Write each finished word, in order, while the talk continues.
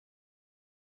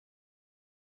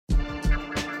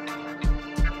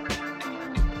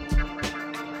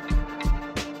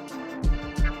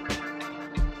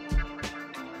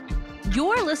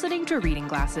You're listening to Reading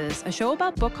Glasses, a show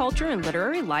about book culture and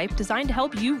literary life designed to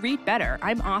help you read better.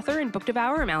 I'm author and book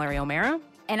devourer Mallory O'Mara.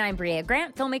 And I'm Brea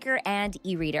Grant, filmmaker and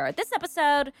e-reader. This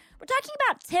episode, we're talking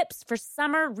about tips for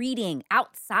summer reading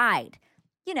outside.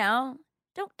 You know,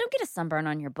 don't get a sunburn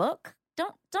on your book.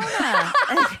 Don't. I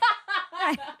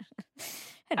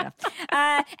don't know.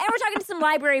 And we're talking to some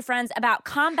library friends about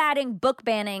combating book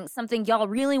banning, something y'all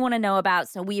really want to know about.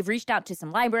 So we've reached out to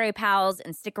some library pals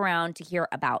and stick around to hear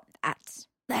about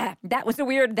that. That was a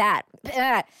weird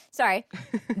sorry.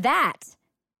 That.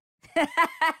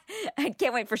 I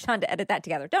can't wait for Sean to edit that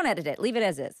together. Don't edit it. Leave it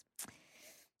as is.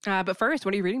 But first,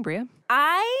 what are you reading, Brea?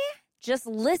 I just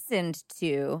listened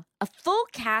to a full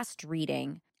cast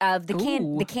reading of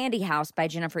The Candy House by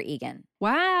Jennifer Egan.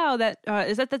 Wow,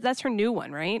 that's her new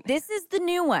one, right? This is the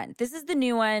new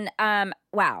one.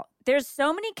 Wow. There's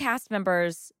so many cast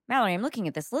members. Mallory, I'm looking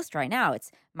at this list right now.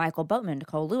 It's Michael Boatman,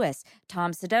 Nicole Lewis,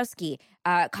 Tom Sadowski,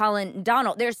 Colin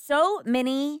Donnell. There's so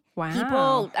many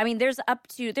people. I mean, there's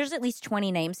at least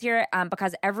 20 names here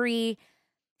because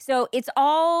so it's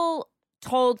all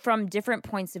told from different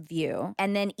points of view.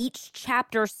 And then each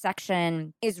chapter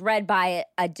section is read by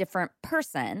a different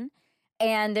person.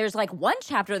 And there's like one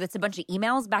chapter that's a bunch of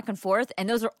emails back and forth. And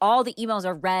those are all the emails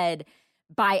are read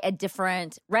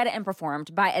and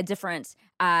performed by a different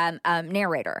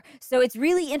narrator. So it's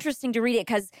really interesting to read it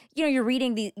because, you know, you're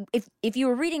reading if you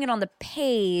were reading it on the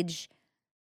page,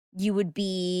 you would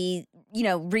be, you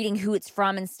know, reading who it's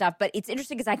from and stuff. But it's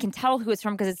interesting because I can tell who it's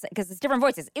from because it's different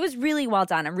voices. It was really well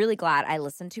done. I'm really glad I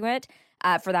listened to it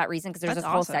for that reason because there's this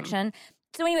whole section.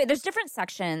 So anyway, there's different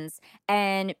sections.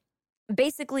 And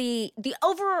basically the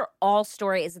overall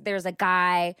story is that there's a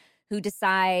guy who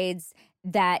decides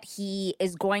that he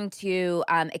is going to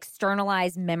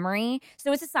externalize memory.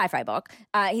 So it's a sci-fi book.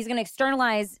 He's going to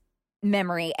externalize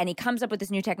memory, and he comes up with this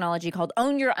new technology called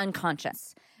Own Your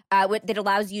Unconscious that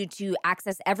allows you to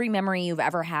access every memory you've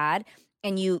ever had.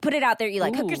 And you put it out there, you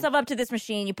like hook yourself up to this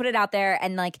machine, you put it out there,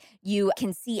 and like you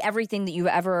can see everything that you've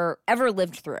ever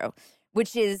lived through,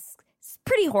 which is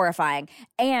pretty horrifying.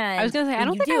 And I was going to say, I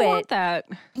don't think I want that.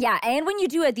 Yeah, and when you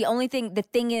do it, the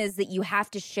thing is that you have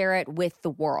to share it with the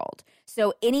world.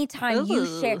 So anytime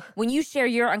when you share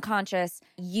your unconscious,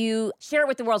 you share it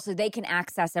with the world so they can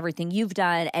access everything you've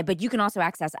done, but you can also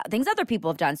access things other people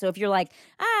have done. So if you're like,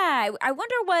 I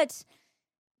wonder what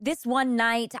this one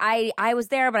night I was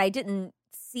there, but I didn't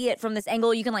see it from this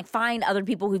angle, you can like find other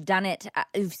people who've done it,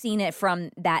 who've seen it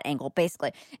from that angle,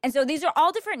 basically. And so these are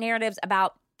all different narratives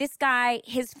about this guy,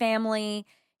 his family,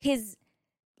 his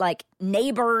like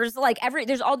neighbors,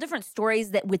 there's all different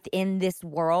stories that within this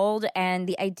world. And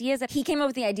the idea is that he came up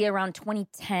with the idea around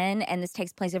 2010, and this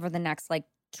takes place over the next like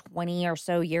 20 or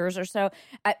so years or so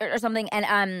or something.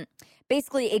 And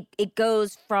basically it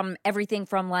goes from everything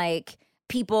from like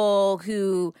people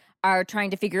who are trying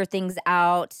to figure things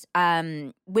out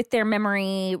with their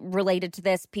memory related to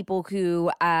this, people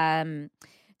who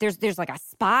there's like a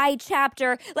spy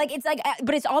chapter, like it's like,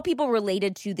 but it's all people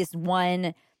related to this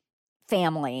one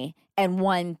family and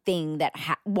one thing that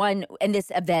and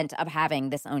this event of having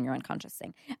this Own Your Unconscious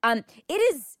thing. It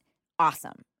is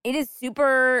awesome. It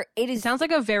sounds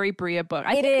like a very Brea book.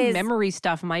 I think memory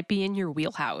stuff might be in your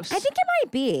wheelhouse. I think it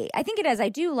might be. I think it is. I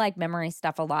do like memory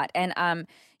stuff a lot. And,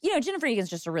 you know, Jennifer Egan's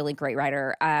just a really great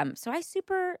writer. So I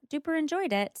super duper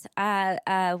enjoyed it.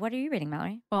 What are you reading,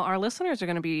 Mallory? Well, our listeners are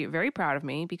going to be very proud of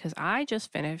me because I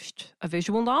just finished a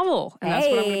visual novel. And that's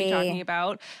what I'm going to be talking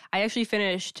about. I actually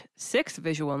finished 6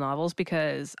 visual novels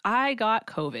because I got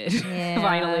COVID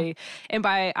finally. And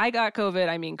by I got COVID,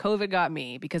 I mean COVID got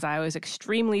me because I was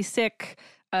extremely sick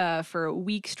for a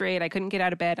week straight. I couldn't get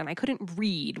out of bed and I couldn't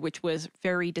read, which was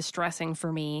very distressing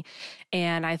for me.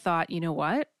 And I thought, you know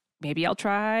what? Maybe I'll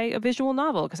try a visual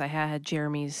novel because I had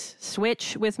Jeremy's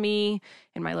Switch with me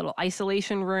in my little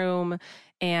isolation room.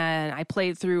 And I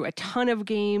played through a ton of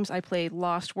games. I played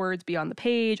Lost Words Beyond the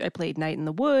Page. I played Night in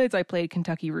the Woods. I played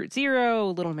Kentucky Route Zero,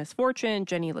 Little Miss Fortune,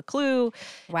 Jenny LeClue.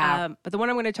 Wow. But the one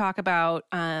I'm going to talk about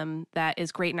that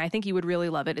is great, and I think you would really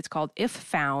love it, it's called If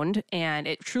Found, and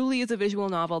it truly is a visual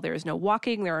novel. There is no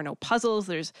walking. There are no puzzles.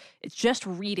 It's just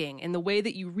reading. And the way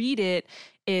that you read it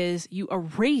is you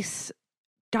erase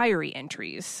diary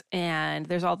entries, and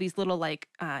there's all these little like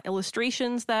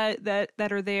illustrations that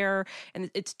are there, and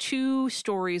it's 2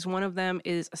 stories. One of them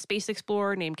is a space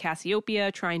explorer named Cassiopeia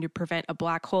trying to prevent a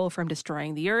black hole from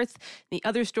destroying the Earth. The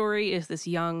other story is this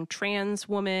young trans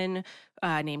woman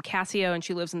named Cassio, and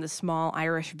she lives in this small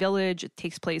Irish village. It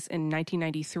takes place in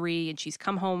 1993, and she's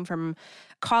come home from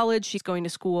college. She's going to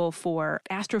school for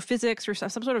astrophysics or some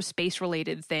sort of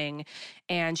space-related thing,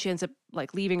 and she ends up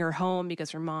like leaving her home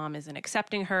because her mom isn't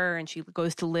accepting her, and she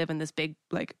goes to live in this big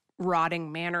like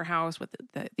rotting manor house with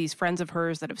these friends of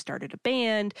hers that have started a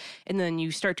band. And then you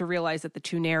start to realize that the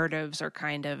two narratives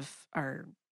are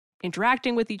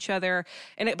interacting with each other.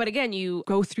 But again, you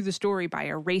go through the story by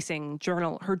erasing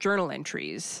her journal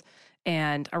entries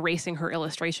and erasing her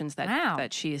illustrations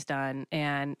that she's done.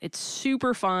 And it's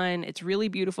super fun. It's really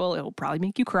beautiful. It will probably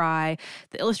make you cry.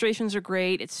 The illustrations are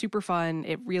great. It's super fun.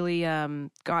 It really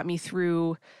got me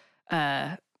through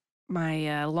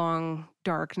my long,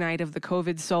 dark night of the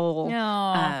COVID soul.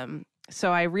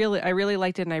 So I really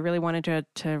liked it, and I really wanted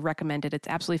to recommend it. It's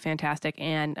absolutely fantastic.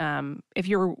 And if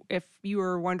you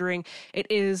were wondering, it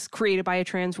is created by a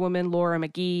trans woman, Laura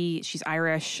McGee. She's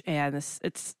Irish, and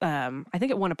it's I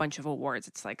think it won a bunch of awards.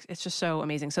 It's just so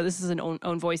amazing. So this is an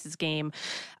own voices game.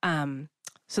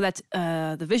 So that's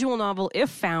the visual novel, If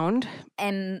Found.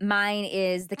 And mine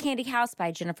is The Candy House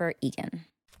by Jennifer Egan.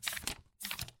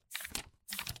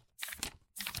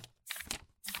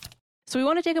 So we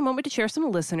want to take a moment to share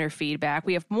some listener feedback.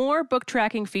 We have more book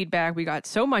tracking feedback. We got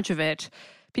so much of it.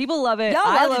 People love it.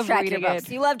 Y'all love to track your books.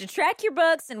 You love to track your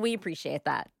books, and we appreciate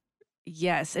that.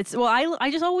 Yes.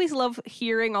 I just always love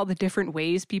hearing all the different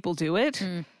ways people do it.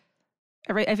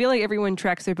 I feel like everyone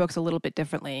tracks their books a little bit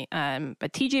differently.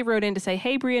 But TJ wrote in to say,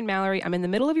 "Hey, Bria and Mallory, I'm in the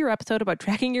middle of your episode about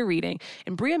tracking your reading,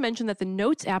 and Bria mentioned that the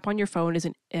Notes app on your phone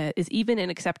is even an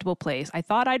acceptable place. I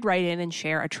thought I'd write in and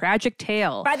share a tragic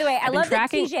tale." By the way, I love that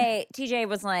TJ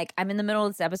was like, "I'm in the middle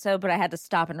of this episode, but I had to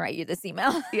stop and write you this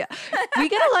email." Yeah, we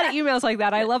get a lot of emails like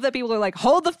that. I love that people are like,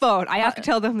 "Hold the phone. I have to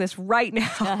tell them this right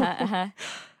now."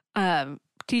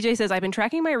 TJ says, "I've been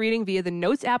tracking my reading via the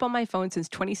Notes app on my phone since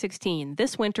 2016.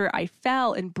 This winter, I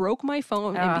fell and broke my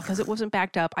phone, and because it wasn't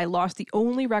backed up, I lost the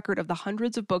only record of the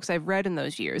hundreds of books I've read in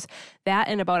those years. That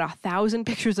and about 1,000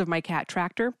 pictures of my cat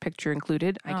Tractor, picture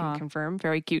included, I can confirm,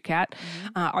 very cute cat,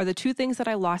 are the two things that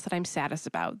I lost that I'm saddest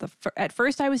about. At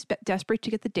first, I was desperate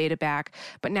to get the data back,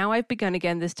 but now I've begun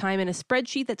again, this time in a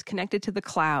spreadsheet that's connected to the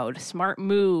cloud. Smart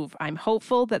move. I'm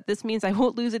hopeful that this means I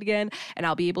won't lose it again, and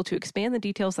I'll be able to expand the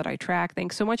details that I track.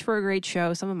 Thanks so much for a great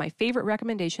show. Some of my favorite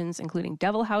recommendations, including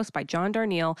Devil House by John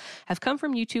Darnielle, have come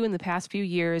from you two in the past few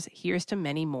years. Here's to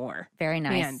many more." Very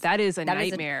nice. Man, that is a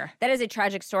nightmare. That is a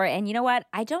tragic story. And you know what?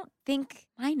 I don't think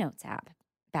my Notes app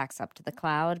backs up to the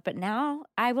cloud, but now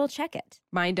I will check it.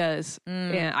 Mine does.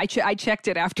 Yeah, I checked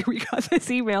it after we got this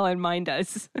email, and mine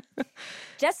does.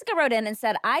 Jessica wrote in and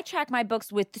said, "I track my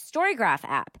books with the Storygraph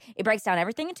app. It breaks down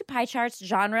everything into pie charts,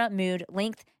 genre, mood,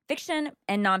 length, fiction,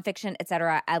 and nonfiction,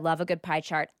 etc. I love a good pie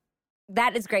chart."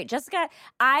 That is great. Jessica,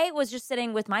 I was just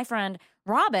sitting with my friend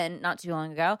Robin not too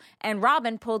long ago, and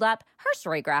Robin pulled up her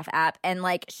Storygraph app and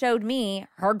showed me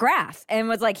her graph and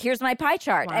was like, "Here's my pie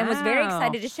chart," and was very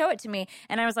excited to show it to me.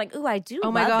 And I was like, "Ooh, I do love that."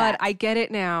 Oh my God, I get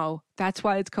it now. That's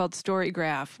why it's called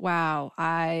Storygraph. Wow.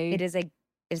 It is a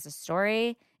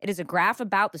story. It is a graph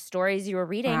about the stories you were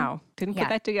reading. Wow. Didn't put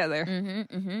that together.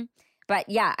 But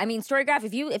yeah, I mean, Storygraph,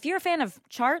 if you're a fan of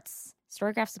charts,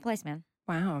 Storygraph's the place, man.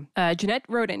 Wow. Jeanette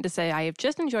wrote in to say, "I have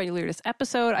just enjoyed your latest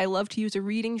episode. I love to use a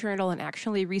reading journal and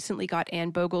actually recently got Anne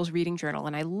Bogle's reading journal,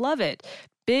 and I love it.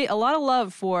 A lot of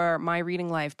love for My Reading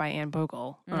Life by Anne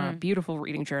Bogle. Beautiful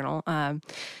reading journal."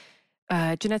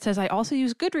 Jeanette says, "I also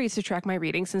use Goodreads to track my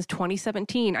reading since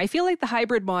 2017. I feel like the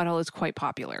hybrid model is quite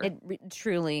popular." It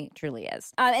truly, truly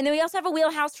is. And then we also have a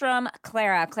wheelhouse from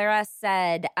Clara. Clara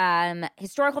said,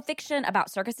 historical fiction about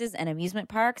circuses and amusement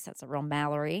parks. That's a real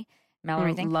Mallory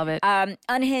thing. Love it.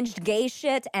 Unhinged gay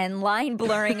shit and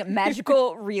line-blurring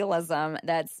magical realism.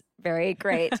 That's very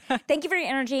great. Thank you for your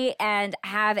energy and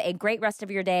have a great rest of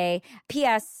your day.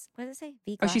 P.S. What does it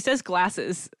say? Oh, she says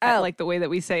glasses. I like the way that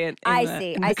we say it. I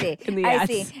see. I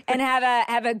see. And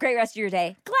have a great rest of your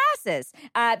day. Glasses.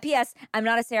 P.S. I'm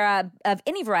not a Sarah of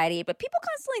any variety, but people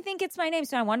constantly think it's my name,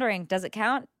 so I'm wondering, does it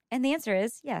count? And the answer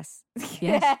is yes.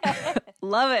 Yes.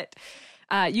 Love it.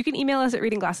 You can email us at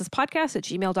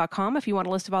readingglassespodcast@gmail.com if you want a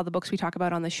list of all the books we talk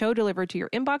about on the show delivered to your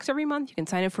inbox every month. You can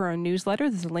sign up for our newsletter.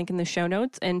 There's a link in the show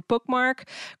notes. And bookmark.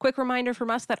 Quick reminder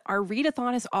from us that our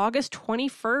readathon is August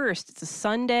 21st. It's a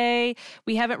Sunday.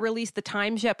 We haven't released the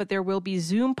times yet, but there will be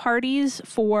Zoom parties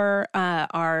for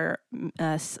our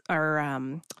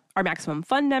Maximum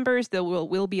Fun members. There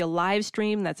will be a live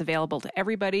stream that's available to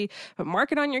everybody. But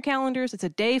mark it on your calendars. It's a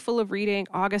day full of reading,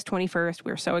 August 21st.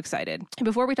 We're so excited. And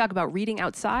before we talk about reading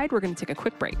outside, we're going to take a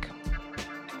quick break.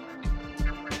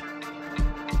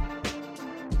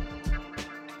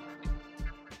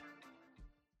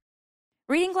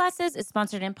 Reading Glasses is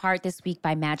sponsored in part this week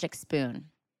by Magic Spoon.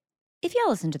 If y'all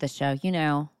listen to the show, you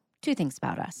know 2 things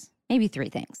about us, maybe 3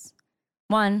 things.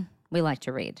 1, we like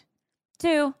to read.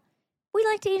 2, we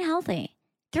like to eat healthy.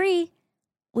 3,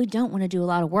 we don't want to do a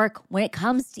lot of work when it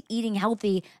comes to eating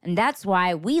healthy, and that's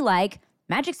why we like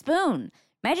Magic Spoon.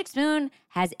 Magic Spoon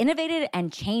has innovated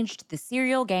and changed the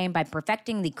cereal game by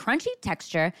perfecting the crunchy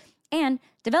texture and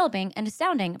developing an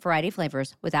astounding variety of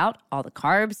flavors without all the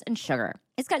carbs and sugar.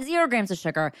 It's got 0 grams of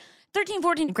sugar, 13,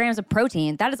 14 grams of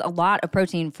protein. That is a lot of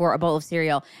protein for a bowl of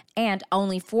cereal, and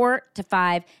only 4 to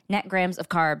 5 net grams of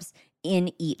carbs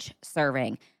in each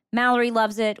serving. Mallory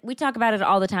loves it. We talk about it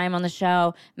all the time on the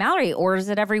show. Mallory orders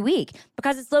it every week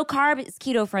because it's low carb, it's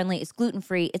keto friendly, it's gluten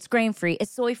free, it's grain free,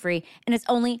 it's soy free, and it's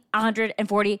only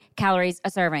 140 calories a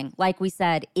serving. Like we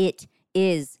said, it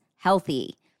is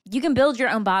healthy. You can build your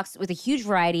own box with a huge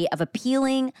variety of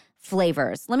appealing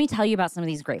flavors. Let me tell you about some of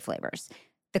these great flavors.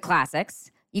 The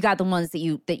classics. You got the ones that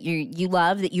you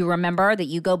love, that you remember, that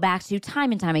you go back to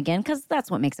time and time again, because that's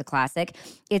what makes a classic.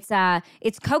 It's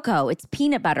cocoa, it's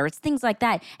peanut butter, it's things like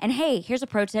that. And hey, here's a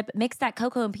pro tip: mix that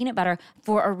cocoa and peanut butter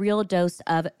for a real dose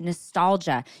of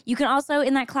nostalgia. You can also,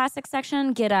 in that classic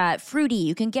section, get fruity.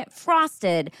 You can get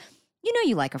frosted. You know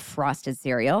you like a frosted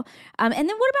cereal. And then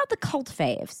what about the cult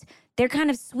faves? They're kind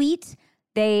of sweet.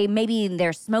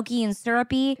 They're smoky and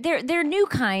syrupy. They're new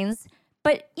kinds,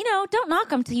 but don't knock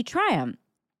them till you try them.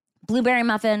 Blueberry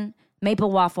muffin,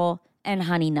 maple waffle, and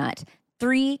honey nut.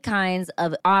 3 kinds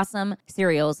of awesome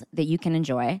cereals that you can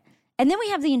enjoy. And then we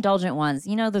have the indulgent ones.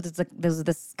 Those are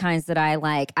the kinds that I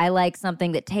like. I like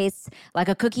something that tastes like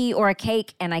a cookie or a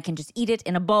cake, and I can just eat it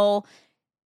in a bowl.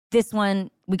 This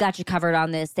one, we got you covered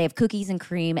on this. They have cookies and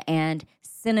cream and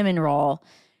cinnamon roll.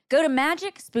 Go to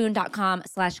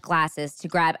magicspoon.com/glasses to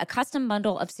grab a custom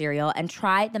bundle of cereal and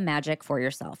try the magic for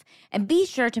yourself. And be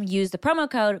sure to use the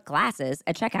promo code GLASSES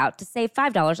at checkout to save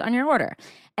 $5 on your order.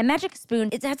 And Magic Spoon,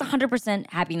 it has a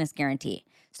 100% happiness guarantee.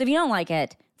 So if you don't like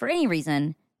it, for any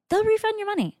reason, they'll refund your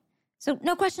money. So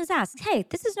no questions asked. Hey,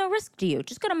 this is no risk to you.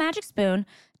 Just go to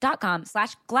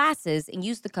magicspoon.com/glasses and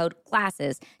use the code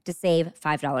GLASSES to save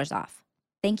 $5 off.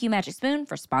 Thank you, Magic Spoon,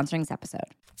 for sponsoring this episode.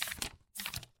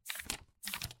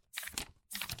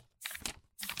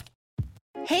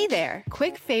 Hey there,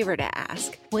 quick favor to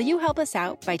ask. Will you help us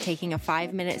out by taking a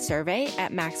 5-minute survey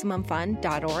at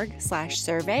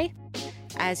MaximumFun.org/survey?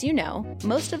 As you know,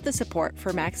 most of the support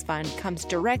for Max Fun comes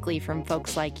directly from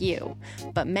folks like you,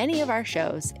 but many of our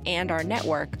shows and our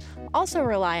network also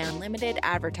rely on limited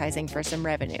advertising for some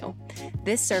revenue.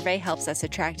 This survey helps us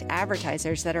attract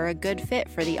advertisers that are a good fit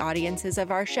for the audiences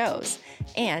of our shows,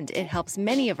 and it helps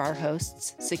many of our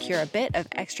hosts secure a bit of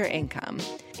extra income.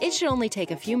 It should only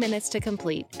take a few minutes to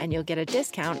complete, and you'll get a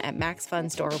discount at Max Fun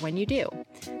Store when you do.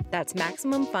 That's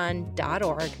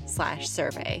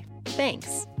MaximumFun.org/survey.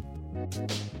 Thanks.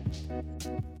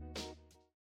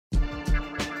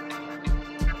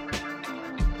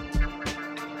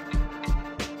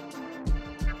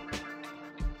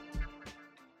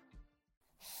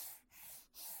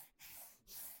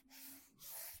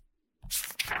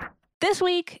 This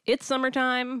week, it's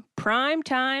summertime, prime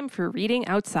time for reading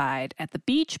outside, at the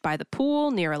beach, by the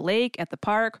pool, near a lake, at the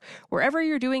park. Wherever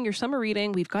you're doing your summer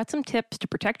reading, we've got some tips to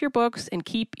protect your books and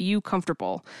keep you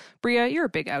comfortable. Bria, you're a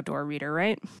big outdoor reader,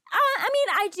 right?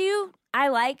 I do. I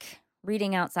like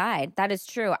reading outside. That is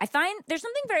true. I find there's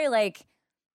something very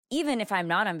even if I'm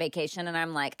not on vacation and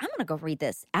I'm like, I'm going to go read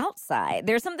this outside.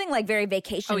 There's something very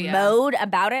vacation mode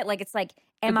about it. It's like,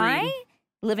 am Agreed. I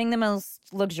living the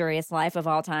most luxurious life of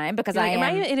all time? Because am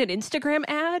I in an Instagram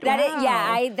ad?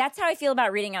 That's how I feel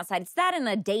about reading outside. It's that in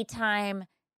a daytime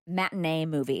matinee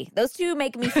movie. Those two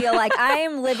make me feel like I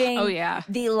am living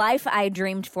the life I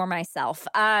dreamed for myself.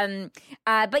 But yeah,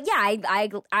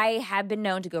 I have been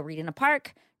known to go read in a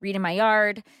park, read in my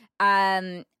yard.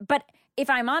 But if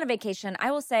I'm on a vacation,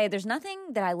 I will say there's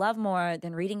nothing that I love more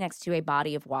than reading next to a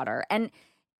body of water. And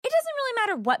it doesn't really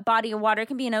matter what body of water. It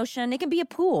can be an ocean. It can be a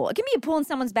pool. It can be a pool in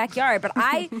someone's backyard. But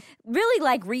I really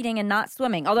like reading and not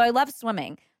swimming. Although I love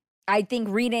swimming, I think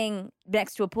reading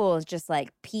next to a pool is just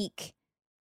peak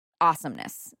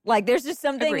awesomeness. There's just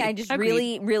something I just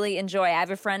really, really enjoy. I have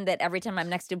a friend that every time I'm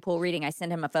next to a pool reading, I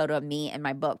send him a photo of me and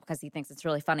my book because he thinks it's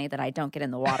really funny that I don't get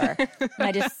in the water. And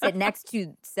I just sit next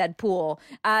to said pool.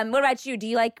 What about you? Do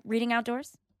you like reading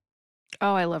outdoors?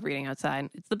 Oh, I love reading outside.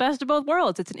 It's the best of both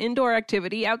worlds. It's an indoor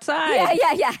activity outside.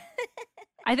 Yeah.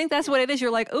 I think that's what it is.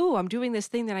 You're like, oh, I'm doing this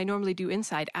thing that I normally do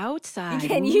inside, outside.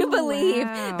 Can you believe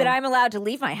that I'm allowed to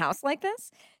leave my house like this?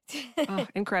 Oh,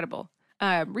 incredible.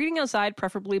 Reading outside,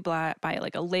 preferably by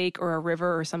a lake or a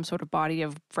river or some sort of body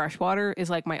of fresh water,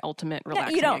 is my ultimate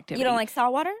relaxing activity. You don't like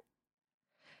salt water?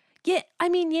 Yeah, I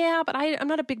mean, yeah, but I'm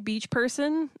not a big beach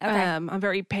person. Okay. I'm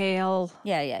very pale.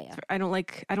 Yeah. I don't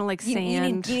like You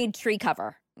sand. need tree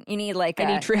cover. You need like I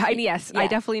need tree. Yes, yeah. I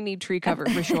definitely need tree cover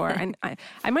for sure. And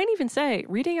I might even say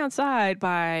reading outside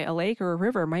by a lake or a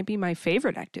river might be my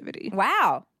favorite activity.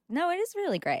 Wow. No, it is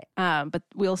really great. But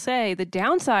we'll say the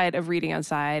downside of reading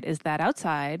outside is that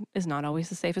outside is not always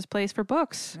the safest place for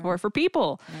books or for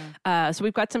people. So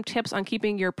we've got some tips on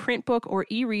keeping your print book or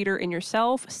e-reader in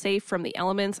yourself safe from the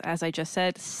elements. As I just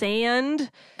said, sand.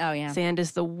 Oh, yeah. Sand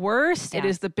is the worst. Yeah. It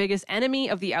is the biggest enemy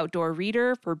of the outdoor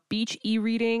reader for beach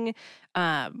e-reading.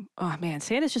 Oh, man,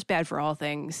 sand is just bad for all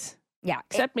things. Yeah.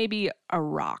 Except maybe a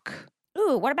rock.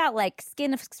 Ooh, what about like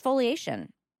skin exfoliation?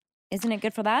 Isn't it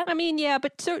good for that? I mean, yeah,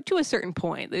 but to a certain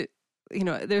point,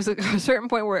 there's a certain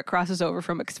point where it crosses over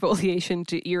from exfoliation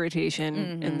to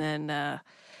irritation, and then,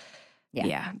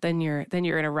 then you're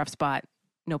in a rough spot.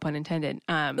 No pun intended.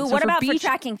 Ooh, so what about for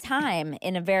tracking time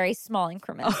in a very small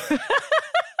increment?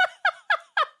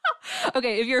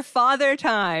 Okay, if you're Father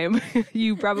Time,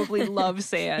 you probably love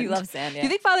sand. You love sand, yeah. Do you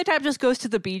think Father Time just goes to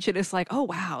the beach and it's like, oh,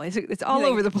 wow, it's all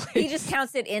over the place? He just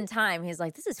counts it in time. He's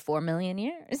like, this is 4 million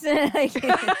years.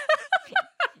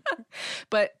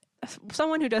 But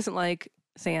someone who doesn't like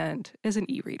sand is an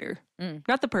e-reader.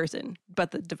 Not the person,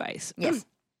 but the device. Yes.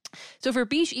 So for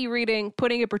beach e-reading,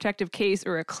 putting a protective case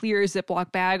or a clear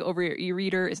Ziploc bag over your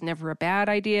e-reader is never a bad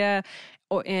idea.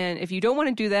 And if you don't want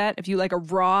to do that, if you like a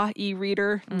raw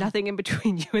e-reader, nothing in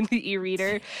between you and the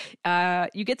e-reader,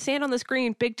 you get sand on the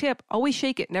screen. Big tip, always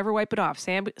shake it, never wipe it off.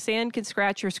 Sand can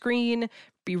scratch your screen.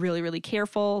 Be really, really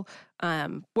careful.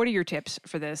 What are your tips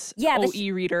for this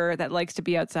e-reader that likes to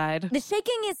be outside? The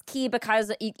shaking is key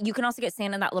because you can also get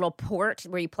sand in that little port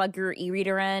where you plug your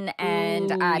e-reader in.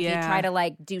 And if you try to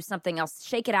like do something else,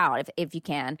 shake it out if you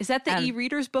can. Is that the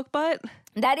e-reader's book butt?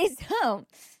 That is,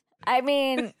 I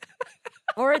mean,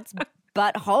 or it's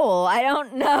butthole. I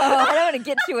don't know. I don't want to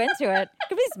get too into it.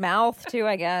 Could be his mouth too,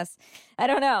 I guess. I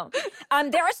don't know.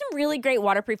 There are some really great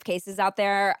waterproof cases out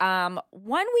there.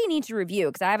 One we need to review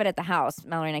because I have it at the house,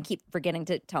 Mallory, and I keep forgetting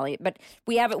to tell you. But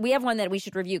we have one that we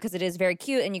should review because it is very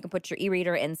cute, and you can put your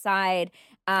e-reader inside.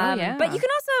 But you can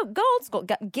also go old school.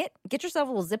 Get yourself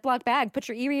a little Ziploc bag. Put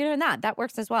your e-reader in that. That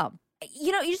works as well.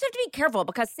 You just have to be careful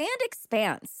because sand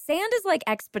expands. Sand is like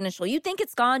exponential. You think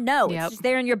it's gone. No, it's just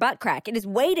there in your butt crack. It is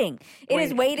waiting.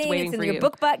 It's waiting. It's in your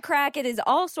book butt crack. It is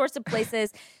all sorts of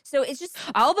places. So it's just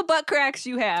all the butt cracks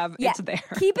you have, it's there.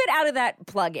 Keep it out of that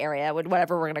plug area,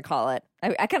 whatever we're going to call it.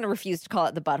 I kind of refuse to call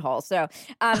it the butthole. So,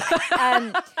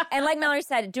 and like Mallory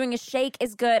said, doing a shake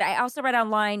is good. I also read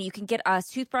online you can get a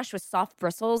toothbrush with soft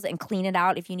bristles and clean it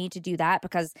out if you need to do that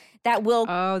because that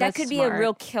could be a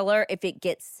real killer if it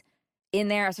gets in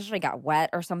there, especially got wet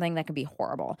or something. That could be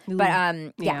horrible.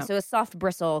 But so a soft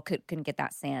bristle can get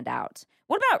that sand out.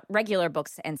 What about regular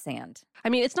books and sand? I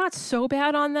mean, it's not so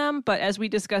bad on them, but as we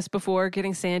discussed before,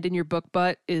 getting sand in your book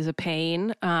butt is a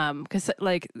pain. Because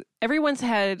like everyone's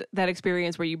had that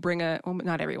experience where you bring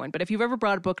not everyone, but if you've ever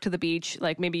brought a book to the beach,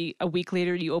 like maybe a week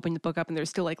later you open the book up and there's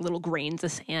still like little grains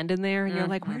of sand in there, and you're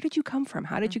like, where did you come from?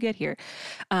 How did you get here?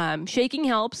 Shaking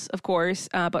helps, of course,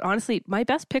 but honestly, my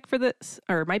best tip for this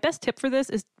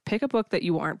is pick a book that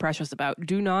you aren't precious about.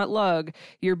 Do not lug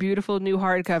your beautiful new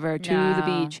hardcover to the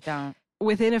beach. Don't.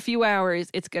 Within a few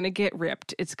hours, it's going to get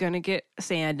ripped. It's going to get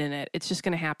sand in it. It's just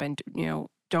going to happen.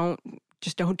 Don't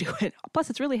do it.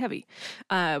 Plus, it's really heavy.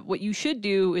 What you should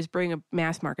do is bring a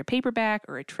mass market paperback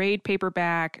or a trade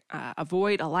paperback.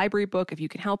 Avoid a library book if you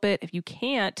can help it. If you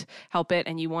can't help it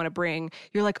and you want to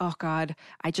you're like, oh God,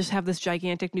 I just have this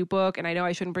gigantic new book and I know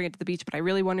I shouldn't bring it to the beach, but I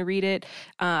really want to read it.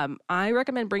 I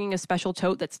recommend bringing a special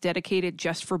tote that's dedicated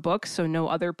just for books so no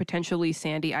other potentially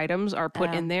sandy items are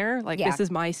put in there. This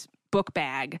is my book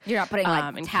bag. You're not putting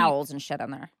like towels and shit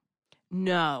on there.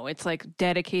 No, it's like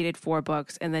dedicated for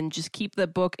books, and then just keep the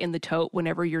book in the tote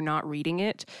whenever you're not reading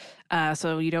it,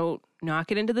 so you don't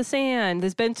knock it into the sand.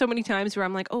 There's been so many times where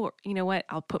I'm like, oh, you know what?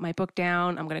 I'll put my book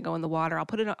down. I'm gonna go in the water. I'll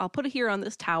put it here on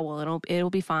this towel. It'll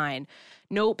be fine.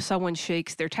 Nope. Someone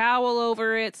shakes their towel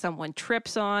over it. Someone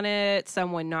trips on it.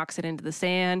 Someone knocks it into the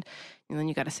sand. And then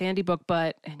you got a sandy book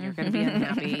butt, and you're going to be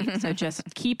unhappy. So just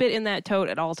keep it in that tote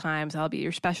at all times. That'll be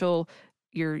your special,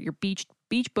 your beach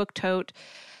book tote.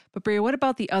 But Bria, what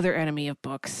about the other enemy of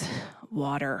books?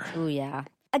 Water. Oh, yeah.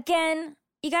 Again,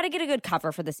 you got to get a good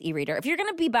cover for this e-reader. If you're going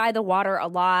to be by the water a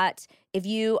lot, if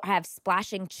you have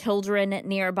splashing children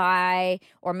nearby,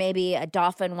 or maybe a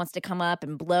dolphin wants to come up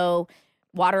and blow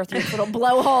water through its little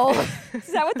blowhole.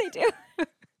 Is that what they do?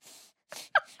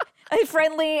 A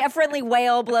friendly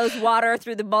whale blows water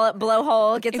through the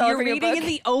blowhole. Gets if all you're over your reading book. in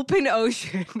the open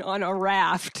ocean on a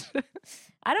raft.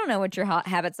 I don't know what your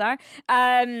habits are.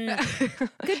 Time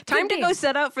to go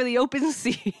set out for the open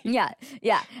sea. Yeah.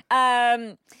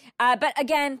 But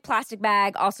again, plastic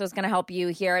bag also is going to help you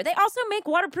here. They also make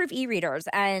waterproof e-readers,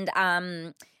 and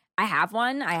I have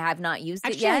one. I have not used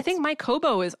it yet. I think my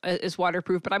Kobo is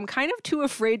waterproof, but I'm kind of too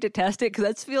afraid to test it because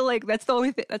that's the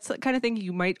only thing. That's the kind of thing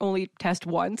you might only test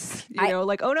once. Oh no.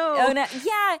 Oh no.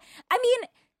 Yeah. I mean,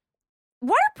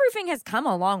 waterproofing has come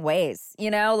a long ways.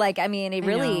 It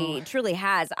really truly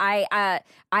has. I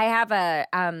have a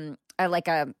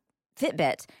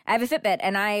Fitbit. I have a Fitbit,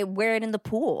 and I wear it in the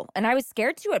pool. And I was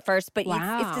scared to at first, but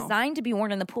it's designed to be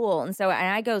worn in the pool. And so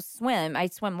I go swim. I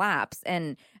swim laps,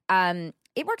 and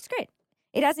it works great.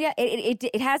 It has,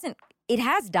 it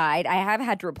has died. I have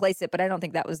had to replace it, but I don't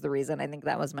think that was the reason. I think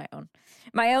that was my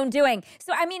own doing.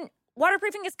 So, I mean,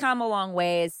 waterproofing has come a long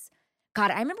ways.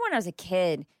 God, I remember when I was a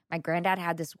kid, my granddad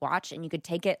had this watch, and you could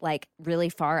take it like really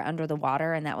far under the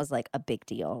water, and that was like a big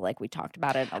deal. Like we talked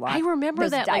about it a lot. I remember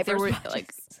Those that. Like there were watches.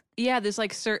 like, there's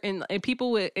like certain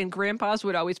people and grandpas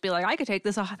would always be like, I could take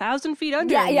this 1,000 feet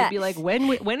under. Yeah, and yeah. You'd be like,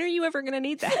 when are you ever going to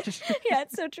need that? Yeah,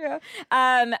 it's so true.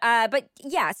 But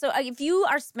yeah, so if you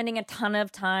are spending a ton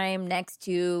of time next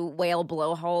to whale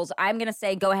blowholes, I'm going to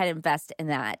say go ahead and invest in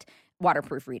that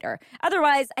waterproof reader.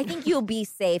 Otherwise, I think you'll be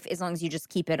safe as long as you just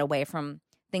keep it away from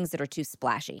things that are too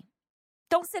splashy.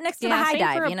 Don't sit next to the high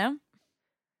dive,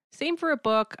 Same for a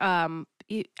book.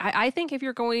 I think if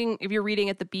you're reading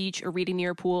at the beach or reading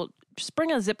near a pool, just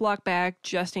bring a Ziploc bag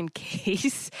just in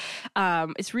case.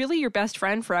 It's really your best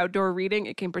friend for outdoor reading.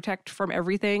 It can protect from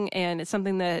everything, and it's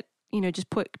something that just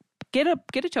get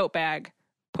a tote bag,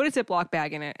 put a Ziploc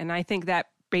bag in it, and I think that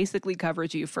basically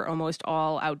covers you for almost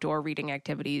all outdoor reading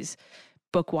activities,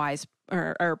 book wise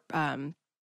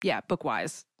book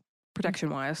wise.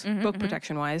 Protection-wise, book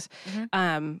protection-wise.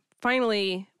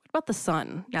 Finally, what about the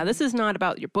sun? Now, this is not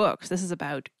about your books. This is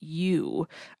about you.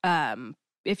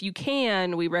 If you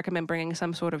can, we recommend bringing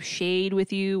some sort of shade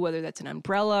with you, whether that's an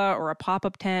umbrella or a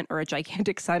pop-up tent or a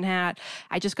gigantic sun hat.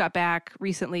 I just got back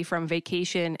recently from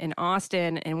vacation in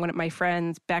Austin, and one of my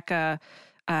friends, Becca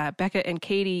and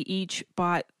Katie, each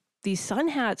bought these sun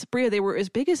hats. Bria, they were as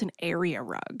big as an area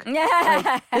rug.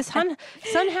 Like, this sun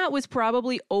hat was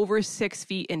probably over 6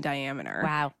 feet in diameter.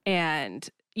 Wow. And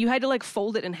you had to like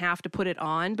fold it in half to put it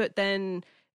on, but then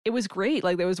it was great.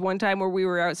 Like there was one time where we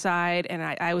were outside and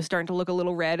I was starting to look a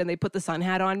little red, and they put the sun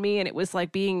hat on me, and it was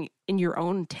like being in your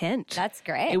own tent. That's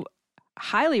great.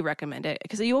 Highly recommend it,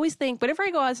 because you always think, whenever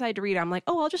I go outside to read, I'm like,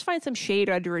 I'll just find some shade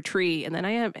under a tree, and then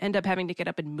I end up having to get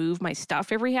up and move my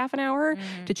stuff every half an hour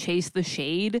to chase the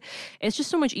shade. It's just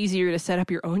so much easier to set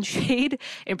up your own shade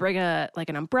and bring an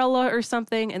umbrella or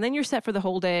something, and then you're set for the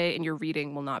whole day, and your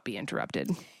reading will not be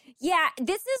interrupted. Yeah,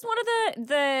 this is one of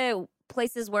the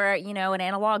places where an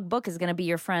analog book is going to be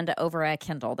your friend over a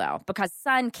Kindle, though, because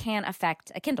sun can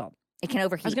affect a Kindle. It can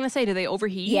overheat. I was going to say, do they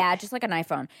overheat? Yeah, just like an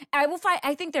iPhone.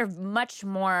 I think they're much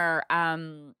more,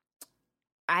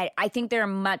 I think they're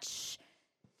much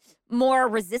more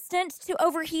resistant to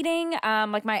overheating.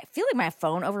 I feel like my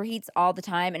phone overheats all the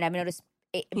time. And I've noticed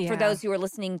for those who are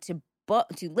listening to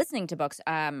books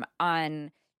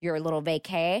on your little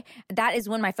vacay, that is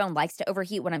when my phone likes to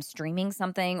overheat, when I'm streaming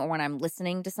something or when I'm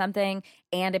listening to something,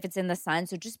 and if it's in the sun.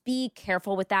 So just be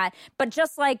careful with that. But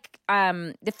just like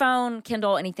the phone,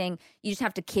 Kindle, anything, you just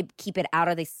have to keep it out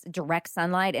of this direct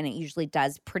sunlight, and it usually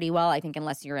does pretty well, I think,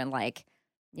 unless you're in the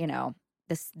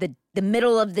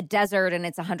middle of the desert and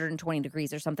it's 120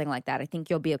 degrees or something like that. I think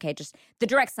you'll be okay. Just the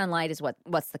direct sunlight is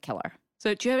what's the killer.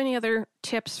 So do you have any other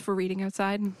tips for reading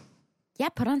outside? Yeah,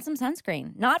 put on some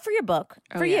sunscreen. Not for your book,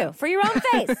 for you, for your own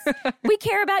face. We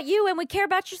care about you, and we care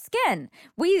about your skin.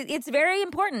 It's very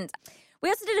important. We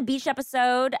also did a beach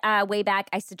episode way back.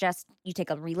 I suggest you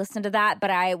take a re-listen to that. But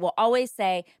I will always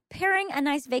say pairing a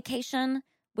nice vacation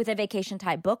with a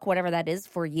vacation-type book, whatever that is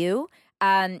for you,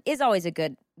 is always a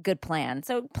good plan.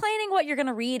 So planning what you're going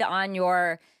to read on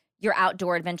your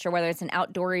outdoor adventure, whether it's an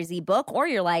outdoorsy book or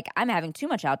you're like, I'm having too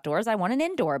much outdoors, I want an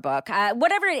indoor book.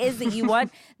 Whatever it is that you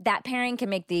want, that pairing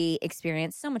can make the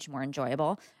experience so much more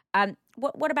enjoyable.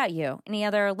 What about you? Any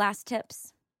other last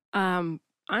tips? I'm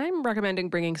recommending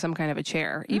bringing some kind of a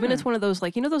chair. Even if it's one of those,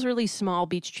 those really small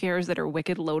beach chairs that are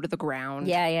wicked low to the ground.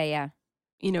 Yeah.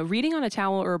 Reading on a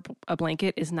towel or a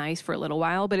blanket is nice for a little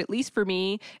while, but at least for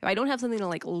me, if I don't have something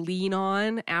to lean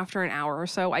on after an hour or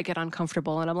so, I get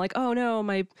uncomfortable and I'm like, oh no,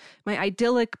 my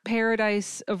idyllic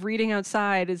paradise of reading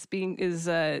outside is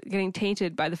getting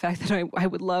tainted by the fact that I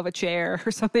would love a chair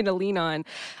or something to lean on.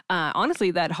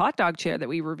 Honestly, that hot dog chair that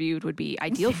we reviewed would be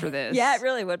ideal for this. Yeah, it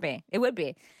really would be. It would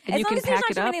be. And as you long can as there's pack not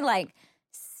it too up. many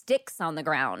sticks on the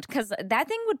ground, because that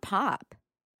thing would pop.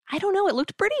 I don't know. It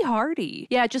looked pretty hardy.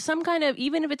 Yeah, just some kind of,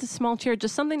 even if it's a small chair,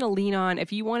 just something to lean on.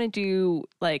 If you want to do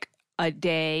like a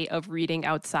day of reading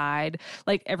outside,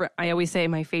 I always say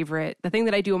the thing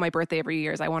that I do on my birthday every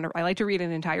year is I like to read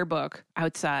an entire book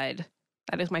outside.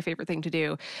 That is my favorite thing to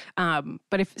do.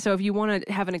 But if you want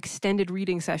to have an extended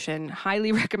reading session,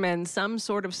 highly recommend some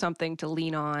sort of something to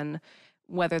lean on.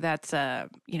 Whether that's a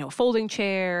folding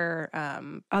chair,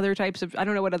 other types of, I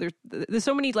don't know what other, there's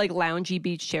so many like loungy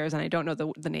beach chairs and I don't know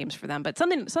the names for them, but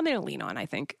something to lean on, I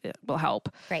think will help.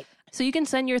 Great. So you can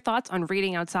send your thoughts on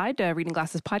reading outside to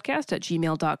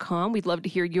readingglassespodcast@gmail.com. We'd love to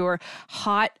hear your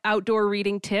hot outdoor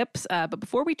reading tips. But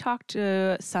before we talk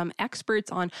to some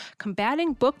experts on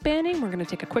combating book banning, we're going to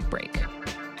take a quick break.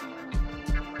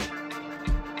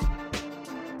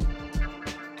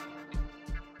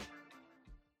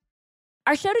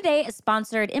 Our show today is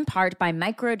sponsored in part by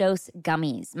Microdose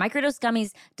Gummies. Microdose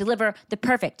Gummies deliver the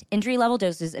perfect entry-level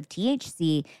doses of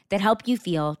THC that help you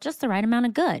feel just the right amount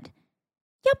of good.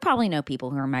 You'll probably know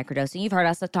people who are microdosing. You've heard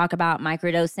us talk about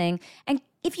microdosing. And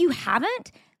if you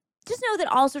haven't, just know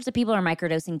that all sorts of people are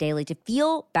microdosing daily to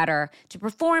feel better, to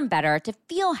perform better, to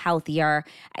feel healthier.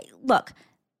 Look,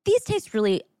 these taste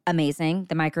really amazing,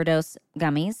 the microdose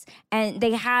gummies, and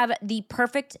they have the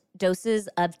perfect doses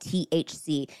of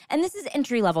THC. And this is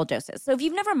entry-level doses. So if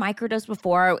you've never microdosed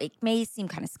before, it may seem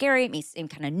kind of scary, it may seem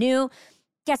kind of new.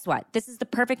 Guess what? This is the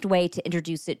perfect way to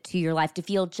introduce it to your life to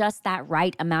feel just that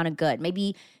right amount of good.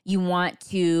 Maybe you want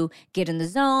to get in the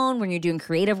zone when you're doing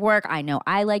creative work. I know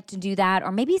I like to do that.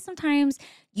 Or maybe sometimes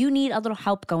you need a little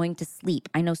help going to sleep.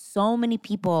 I know so many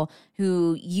people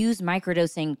who use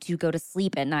microdosing to go to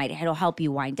sleep at night. It'll help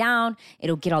you wind down.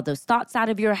 It'll get all those thoughts out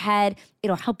of your head.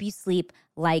 It'll help you sleep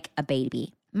like a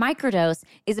baby. Microdose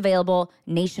is available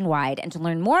nationwide. And to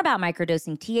learn more about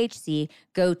microdosing THC,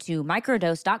 go to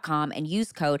microdose.com and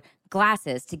use code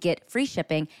GLASSES to get free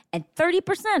shipping and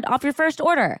 30% off your first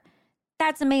order.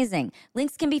 That's amazing.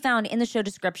 Links can be found in the show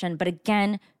description. But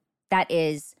again, that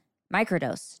is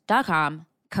microdose.com,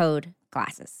 code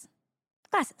GLASSES.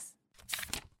 GLASSES.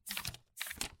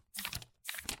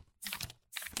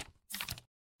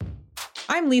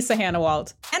 I'm Lisa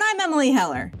Hannawalt. And I'm Emily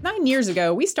Heller. 9 years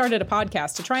ago, we started a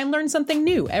podcast to try and learn something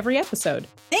new every episode.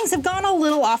 Things have gone a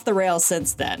little off the rails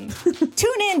since then.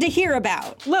 Tune in to hear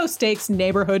about low-stakes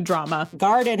neighborhood drama,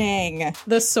 gardening,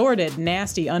 the sordid,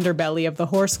 nasty underbelly of the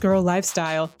horse girl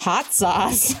lifestyle, hot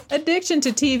sauce, addiction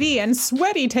to TV, and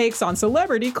sweaty takes on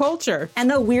celebrity culture, and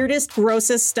the weirdest,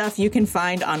 grossest stuff you can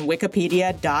find on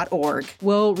wikipedia.org.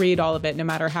 We'll read all of it, no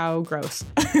matter how gross.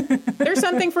 There's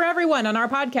something for everyone on our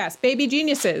podcast, Baby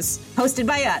Geniuses. Hosted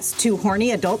by us, two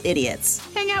horny adult idiots.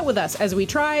 Hang out with us as we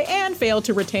try and fail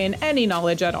to retain any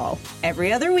knowledge at all.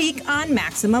 Every other week on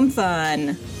Maximum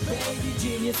Fun. Baby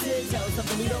geniuses, tell us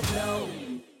something we don't know.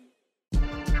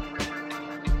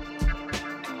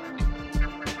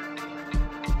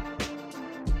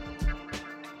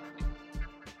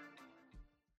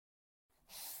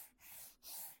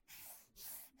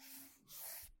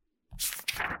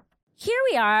 Here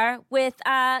we are with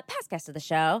past guest of the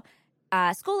show,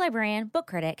 school librarian, book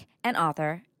critic, and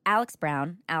author, Alex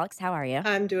Brown. Alex, how are you?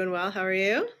 I'm doing well. How are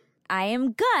you? I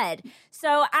am good.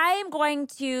 So I am going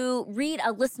to read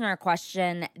a listener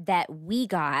question that we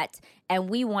got and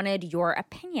we wanted your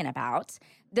opinion about.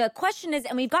 The question is,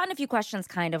 and we've gotten a few questions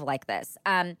kind of like this,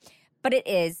 but it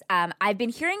is, I've been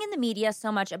hearing in the media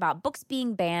so much about books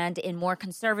being banned in more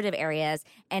conservative areas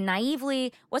and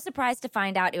naively was surprised to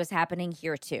find out it was happening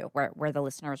here too, where the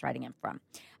listener was writing in from.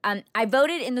 I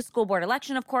voted in the school board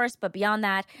election, of course, but beyond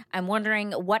that, I'm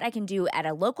wondering what I can do at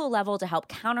a local level to help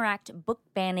counteract book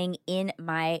banning in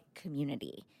my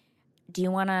community. Do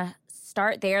you want to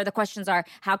start there? The questions are,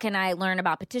 how can I learn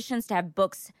about petitions to have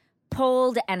books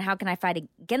pulled, and how can I fight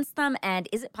against them? And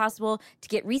is it possible to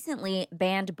get recently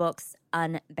banned books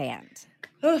unbanned?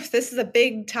 Oh, this is a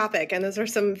big topic, and those are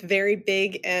some very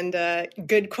big and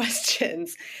good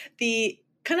questions. The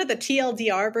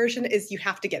TLDR version is you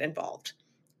have to get involved.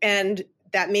 And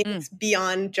that means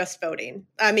beyond just voting.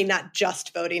 I mean, not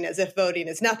just voting as if voting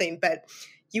is nothing, but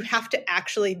you have to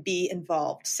actually be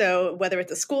involved. So whether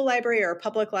it's a school library or a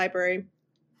public library,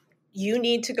 you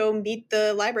need to go meet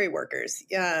the library workers,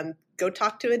 go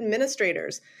talk to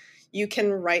administrators. You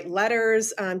can write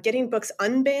letters. Getting books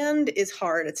unbanned is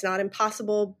hard. It's not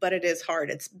impossible, but it is hard.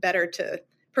 It's better to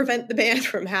prevent the ban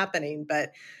from happening,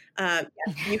 but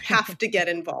you have to get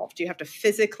involved. You have to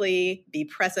physically be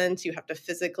present. You have to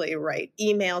physically write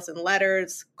emails and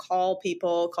letters, call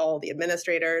people, call the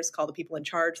administrators, call the people in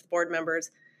charge, the board members.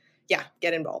 Yeah,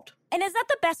 get involved. And is that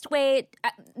the best way?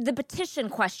 The petition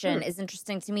question is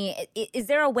interesting to me. Is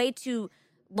there a way to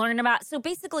learn about? So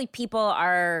basically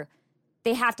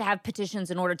they have to have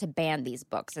petitions in order to ban these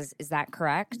books. Is that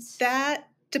correct? That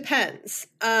depends.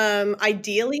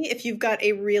 Ideally, if you've got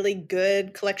a really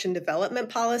good collection development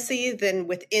policy, then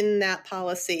within that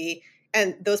policy,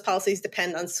 and those policies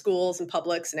depend on schools and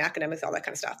publics and academics, all that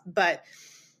kind of stuff. But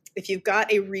if you've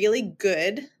got a really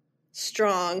good,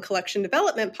 strong collection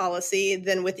development policy,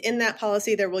 then within that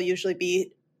policy, there will usually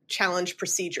be challenge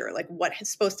procedure, like what is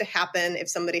supposed to happen if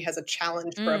somebody has a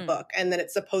challenge for a book. And then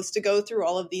it's supposed to go through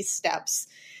all of these steps,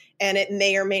 and it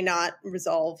may or may not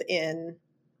resolve in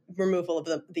removal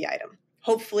of the item.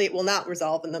 Hopefully it will not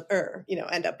resolve in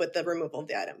end up with the removal of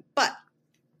the item. But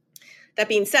that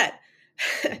being said,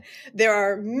 there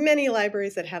are many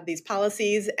libraries that have these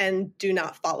policies and do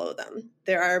not follow them.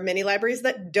 There are many libraries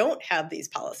that don't have these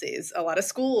policies. A lot of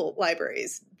school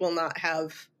libraries will not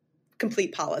have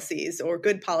complete policies or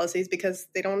good policies because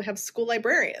they don't have school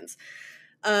librarians.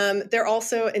 There are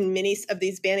also, in many of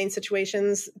these banning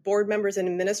situations, board members and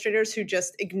administrators who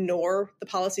just ignore the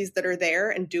policies that are there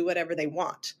and do whatever they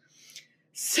want.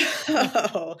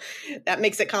 So that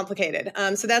makes it complicated.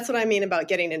 So that's what I mean about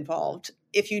getting involved.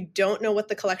 If you don't know what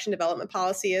the collection development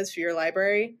policy is for your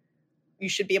library, you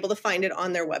should be able to find it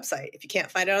on their website. If you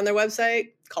can't find it on their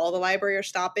website, call the library or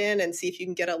stop in and see if you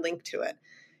can get a link to it.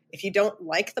 If you don't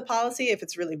like the policy, if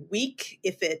it's really weak,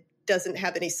 if it doesn't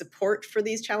have any support for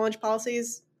these challenge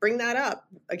policies, bring that up.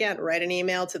 Again, write an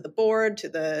email to the board, to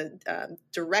the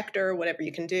director, whatever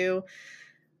you can do.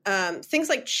 Things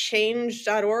like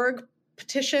change.org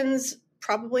petitions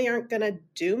probably aren't going to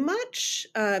do much.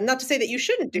 Not to say that you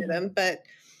shouldn't do them, but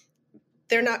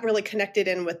they're not really connected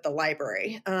in with the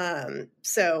library.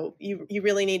 So you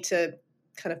really need to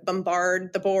kind of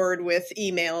bombard the board with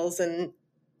emails and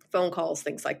phone calls,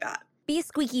 things like that. Be a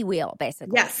squeaky wheel,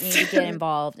 basically. Yes. You need to get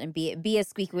involved and be a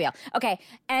squeaky wheel. Okay.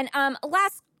 And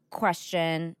last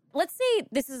question. Let's say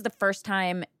this is the first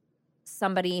time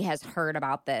somebody has heard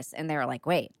about this and they're like,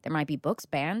 wait, there might be books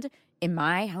banned in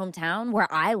my hometown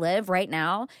where I live right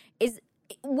now.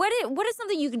 What is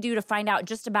something you can do to find out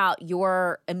just about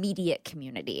your immediate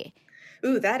community?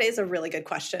 Ooh, that is a really good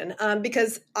question.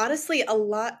 Because honestly,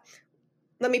 let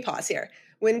me pause here.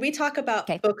 When we talk about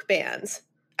book bans,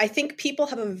 I think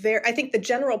the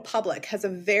general public has a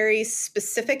very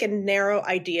specific and narrow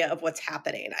idea of what's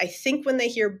happening. I think when they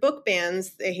hear book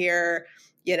bans, they hear,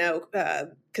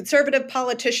 conservative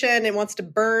politician and wants to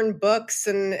burn books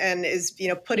and is,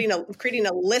 creating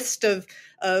a list of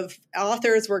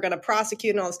authors we're going to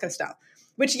prosecute and all this kind of stuff,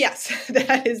 which, yes,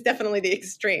 that is definitely the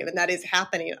extreme. And that is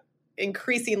happening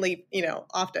increasingly,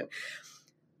 often.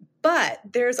 But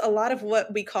there's a lot of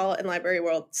what we call in library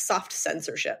world soft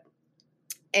censorship.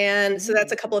 And so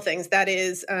that's a couple of things. That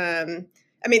is,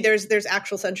 there's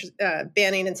actual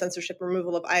banning and censorship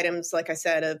removal of items, like I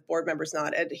said, of board members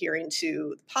not adhering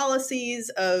to the policies,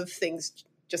 of things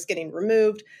just getting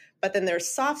removed. But then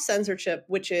there's soft censorship,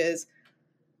 which is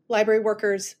library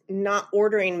workers not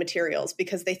ordering materials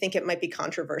because they think it might be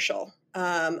controversial.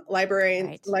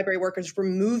 Library workers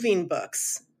removing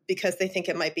books because they think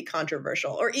it might be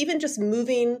controversial, or even just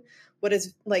moving what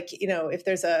is if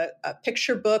there's a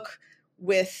picture book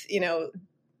with,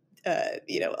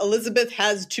 Elizabeth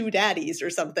has two daddies or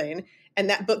something, and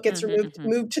that book gets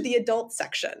moved to the adult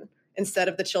section instead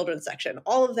of the children's section.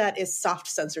 All of that is soft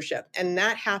censorship. And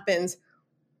that happens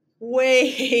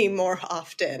way more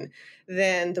often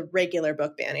than the regular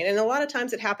book banning. And a lot of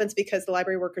times it happens because the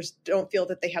library workers don't feel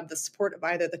that they have the support of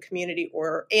either the community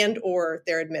or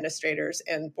their administrators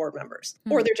and board members,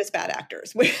 or they're just bad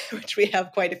actors, which we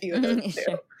have quite a few of those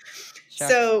too. Sure.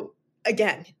 So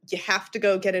again, you have to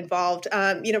go get involved.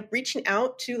 Reaching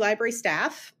out to library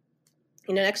staff.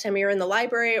 Next time you're in the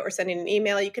library or sending an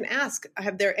email, you can ask,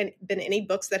 have there been any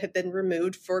books that have been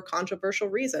removed for controversial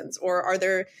reasons? Or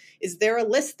is there a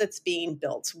list that's being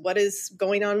built? What is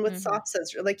going on with soft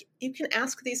censor? You can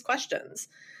ask these questions.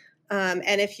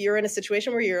 And if you're in a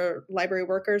situation where your library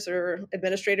workers or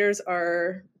administrators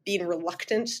are being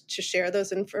reluctant to share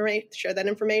that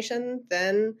information,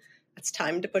 then it's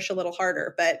time to push a little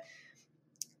harder. But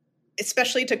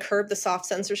especially to curb the soft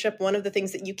censorship, one of the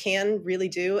things that you can really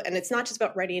do, and it's not just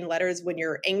about writing letters when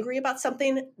you're angry about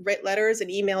something, write letters and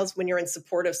emails when you're in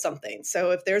support of something. So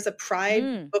if there's a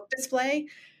Pride book display,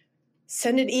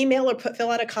 send an email or fill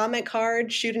out a comment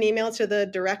card, shoot an email to the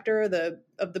director of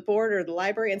the board or the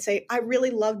library and say, I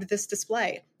really loved this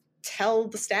display. Tell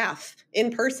the staff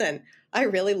in person, I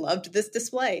really loved this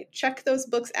display. Check those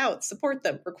books out, support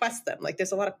them, request them.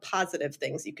 There's a lot of positive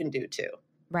things you can do too.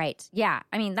 Right. Yeah.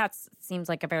 That seems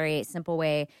like a very simple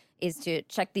way is to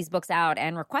check these books out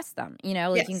and request them. You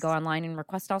can go online and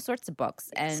request all sorts of books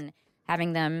and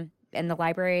having them and the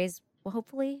libraries will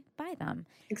hopefully buy them.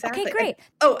 Exactly. Okay, great.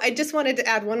 I just wanted to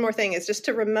add one more thing, is just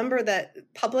to remember that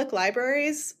public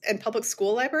libraries and public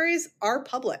school libraries are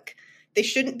public. They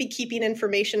shouldn't be keeping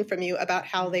information from you about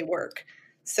how they work.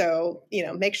 So,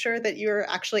 make sure that you're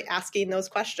actually asking those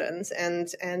questions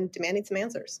and demanding some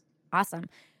answers. Awesome.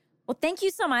 Well, thank you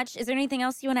so much. Is there anything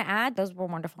else you want to add? Those were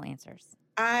wonderful answers.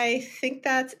 I think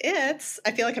that's it.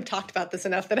 I feel like I've talked about this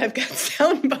enough that I've got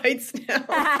sound bites now.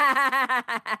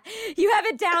 You have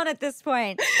it down at this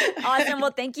point. Awesome.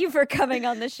 Well, thank you for coming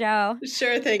on the show.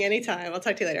 Sure thing. Anytime. I'll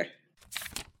talk to you later.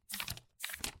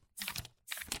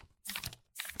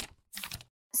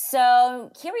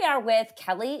 So here we are with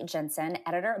Kelly Jensen,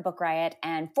 editor of Book Riot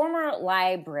and former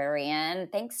librarian.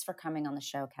 Thanks for coming on the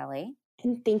show, Kelly.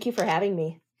 And thank you for having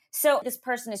me. So this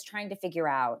person is trying to figure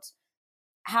out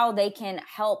how they can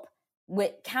help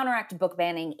with counteract book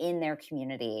banning in their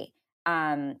community.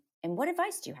 And what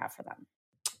advice do you have for them?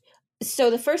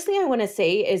 So the first thing I want to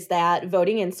say is that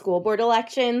voting in school board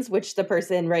elections, which the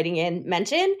person writing in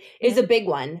mentioned, is a big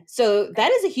one. So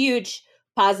that is a huge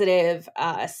positive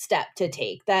step to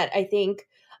take that I think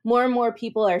more and more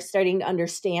people are starting to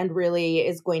understand really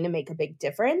is going to make a big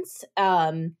difference.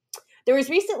 There was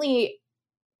recently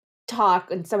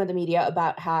talk in some of the media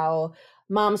about how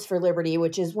Moms for Liberty,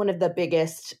 which is one of the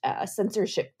biggest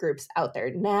censorship groups out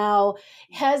there now,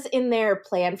 has in their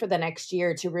plan for the next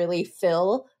year to really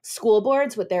fill school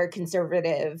boards with their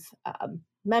conservative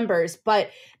members. But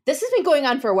this has been going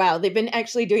on for a while. They've been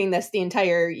actually doing this the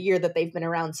entire year that they've been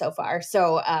around so far.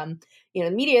 So,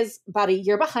 the media is about a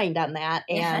year behind on that.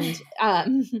 And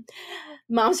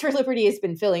Moms for Liberty has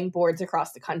been filling boards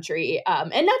across the country,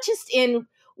 and not just in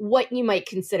what you might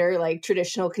consider like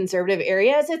traditional conservative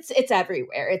areas. It's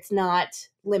everywhere. It's not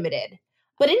limited.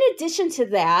 But in addition to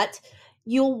that,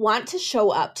 you'll want to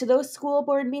show up to those school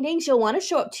board meetings. You'll want to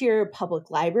show up to your public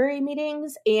library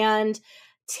meetings and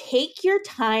take your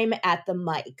time at the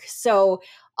mic. So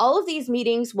all of these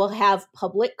meetings will have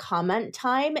public comment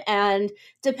time. And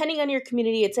depending on your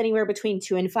community, it's anywhere between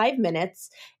 2 and 5 minutes.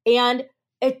 And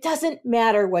it doesn't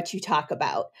matter what you talk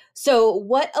about. So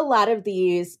what a lot of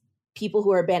these people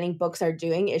who are banning books are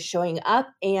doing is showing up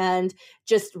and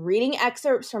just reading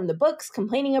excerpts from the books,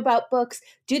 complaining about books.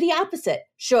 Do the opposite.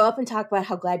 Show up and talk about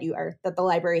how glad you are that the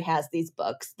library has these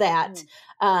books, that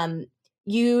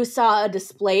you saw a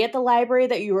display at the library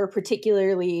that you were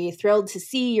particularly thrilled to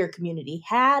see your community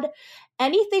had.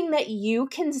 Anything that you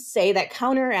can say that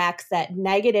counteracts that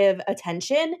negative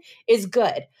attention is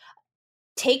good.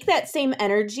 Take that same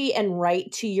energy and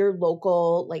write to your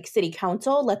local city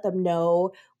council. Let them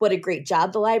know what a great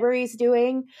job the library is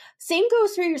doing. Same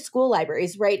goes for your school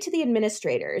libraries. Write to the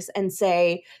administrators and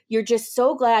say, you're just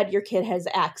so glad your kid has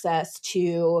access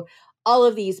to all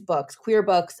of these books, queer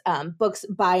books, books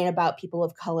by and about people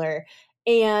of color.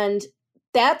 And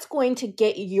that's going to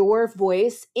get your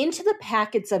voice into the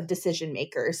packets of decision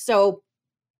makers. So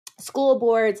school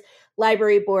boards,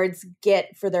 library boards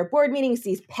get for their board meetings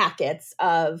these packets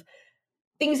of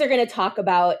things they're going to talk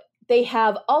about. They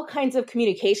have all kinds of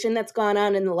communication that's gone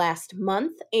on in the last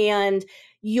month, and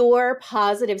your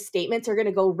positive statements are going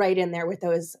to go right in there with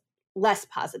those less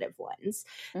positive ones.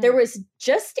 There was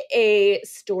just a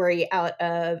story out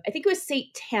of, I think it was St.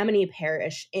 Tammany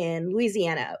Parish in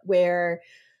Louisiana, where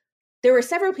there were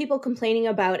several people complaining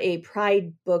about a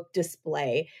Pride book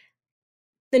display.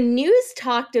 The news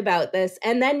talked about this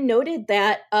and then noted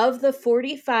that of the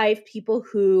 45 people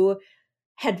who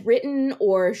had written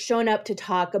or shown up to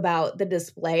talk about the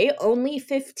display, only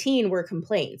 15 were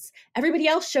complaints. Everybody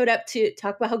else showed up to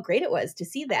talk about how great it was to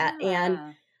see that.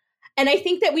 And I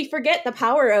think that we forget the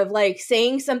power of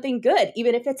saying something good,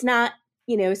 even if it's not,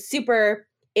 super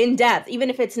in depth, even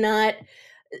if it's not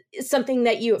something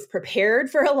that you have prepared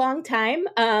for a long time.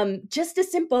 Just a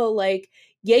simple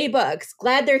yay books,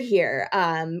 glad they're here,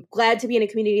 glad to be in a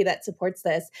community that supports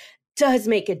this, does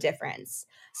make a difference.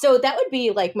 So that would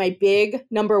be my big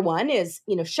number one is,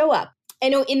 show up. I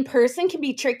know in person can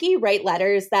be tricky, write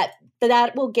letters that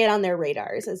will get on their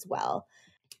radars as well.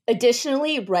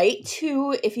 Additionally, write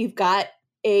to, if you've got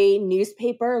a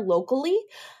newspaper locally,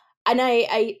 and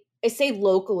I say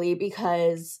locally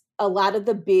because a lot of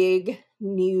the big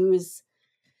news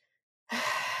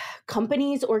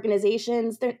companies,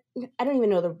 organizations, I don't even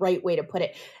know the right way to put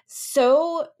it.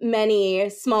 So many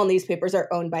small newspapers are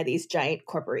owned by these giant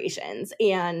corporations,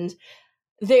 and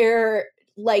they're,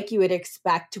 like you would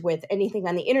expect with anything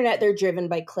on the internet, they're driven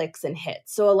by clicks and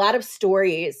hits. So a lot of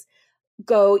stories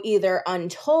go either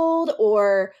untold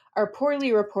or are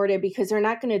poorly reported because they're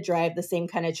not going to drive the same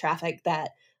kind of traffic that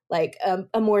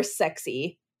a more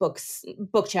sexy book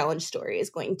challenge story is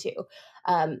going to.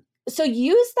 So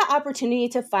use the opportunity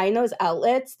to find those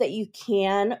outlets that you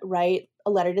can write a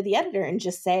letter to the editor and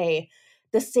just say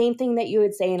the same thing that you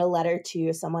would say in a letter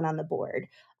to someone on the board.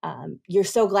 You're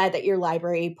so glad that your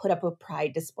library put up a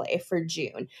pride display for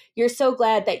June. You're so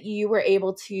glad that you were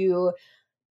able to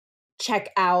check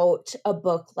out a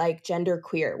book like Gender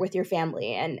Queer with your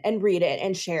family and read it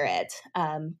and share it.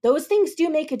 Those things do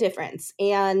make a difference.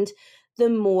 And the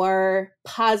more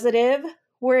positive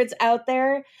words out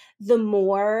there, the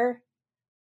more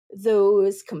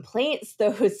those complaints,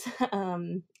 those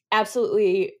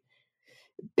absolutely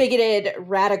bigoted,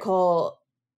 radical,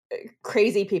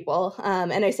 crazy people,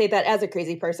 and I say that as a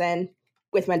crazy person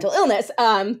with mental illness,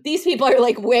 these people are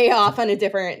like way off on a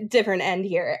different end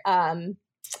here. The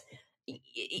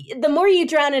more you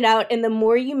drown it out and the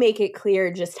more you make it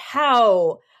clear just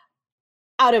how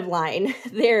out of line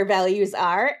their values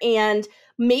are, and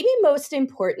maybe most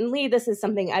importantly, this is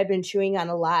something I've been chewing on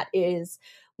a lot, is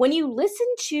when you listen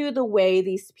to the way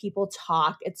these people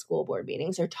talk at school board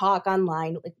meetings or talk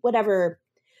online, like whatever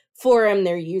forum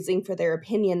they're using for their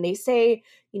opinion, they say,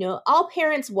 all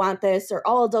parents want this, or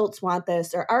all adults want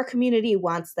this, or our community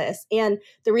wants this. And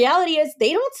the reality is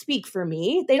they don't speak for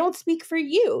me. They don't speak for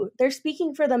you. They're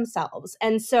speaking for themselves.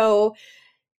 And so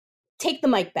take the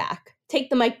mic back. Take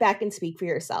the mic back and speak for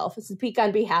yourself. Speak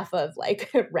on behalf of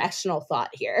rational thought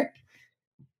here.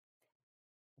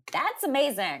 That's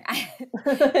amazing.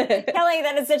 Kelly,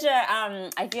 that is such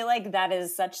I feel like that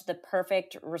is such the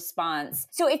perfect response.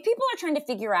 So if people are trying to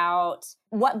figure out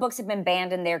what books have been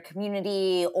banned in their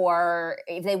community, or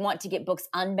if they want to get books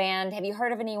unbanned, have you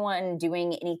heard of anyone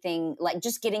doing anything like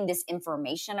just getting this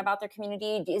information about their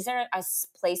community? Is there a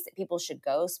place that people should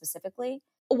go specifically?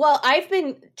 Well, I've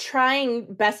been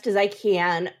trying best as I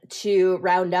can to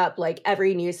round up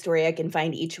every news story I can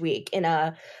find each week in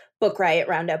a Book Riot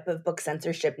roundup of book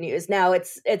censorship news. Now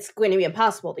it's going to be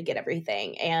impossible to get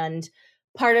everything. And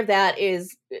part of that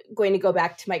is going to go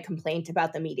back to my complaint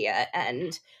about the media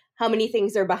and how many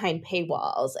things are behind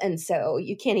paywalls. And so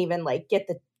you can't even get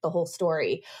the whole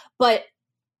story. But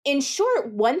in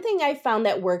short, one thing I found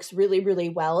that works really, really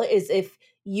well is if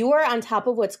you are on top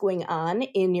of what's going on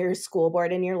in your school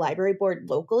board and your library board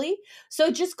locally.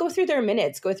 So just go through their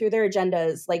minutes, go through their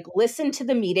agendas, listen to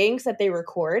the meetings that they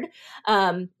record.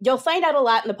 You'll find out a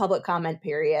lot in the public comment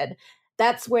period.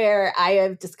 That's where I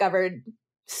have discovered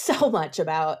so much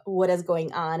about what is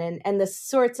going on and the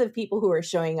sorts of people who are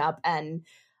showing up and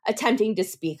attempting to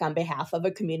speak on behalf of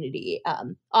a community.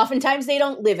 Oftentimes they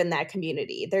don't live in that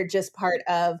community. They're just part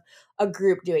of a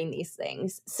group doing these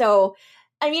things. So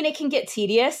it can get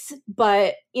tedious,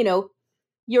 but,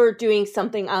 you're doing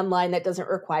something online that doesn't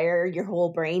require your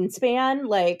whole brain span,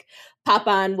 pop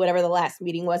on whatever the last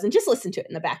meeting was and just listen to it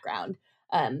in the background.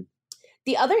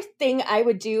 The other thing I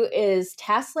would do is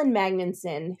Taslyn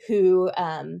Magnuson, who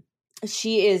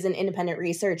she is an independent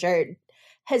researcher,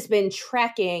 has been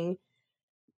tracking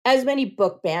as many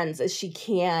book bans as she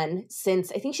can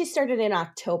since I think she started in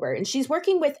October, and she's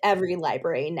working with every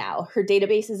library now. Her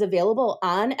database is available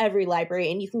on every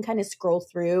library, and you can kind of scroll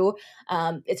through.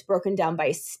 It's broken down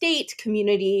by state,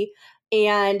 community,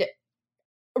 and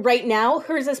right now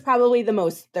hers is probably the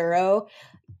most thorough,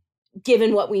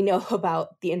 given what we know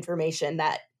about the information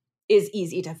that is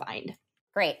easy to find.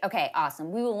 Great. Okay,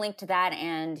 awesome. We will link to that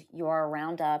and your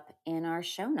roundup in our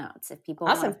show notes if people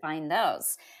want to find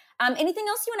those. Anything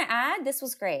else you want to add? This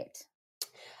was great.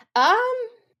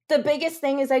 The biggest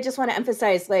thing is I just want to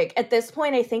emphasize, at this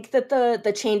point, I think that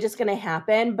the change is going to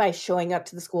happen by showing up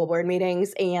to the school board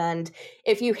meetings. And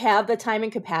if you have the time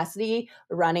and capacity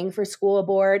running for school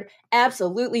board,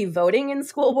 absolutely voting in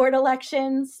school board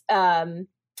elections. It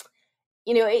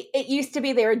used to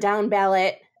be they were down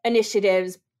ballot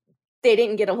initiatives. They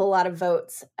didn't get a whole lot of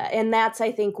votes. And that's,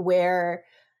 I think, where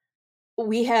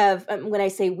we have, when I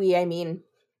say we, I mean,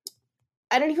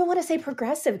 I don't even want to say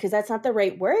progressive because that's not the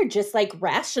right word, just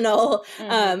rational.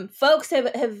 Folks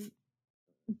have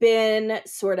been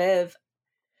sort of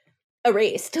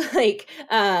erased.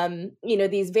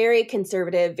 These very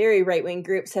conservative, very right-wing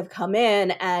groups have come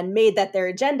in and made that their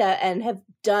agenda and have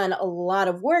done a lot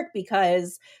of work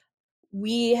because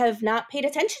we have not paid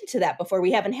attention to that before.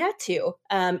 We haven't had to.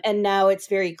 And now it's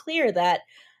very clear that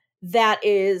that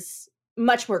is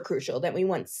much more crucial than we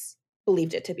once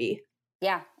believed it to be.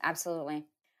 Yeah, absolutely.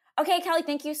 Okay, Kelly,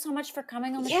 thank you so much for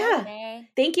coming on the show today.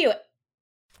 Thank you.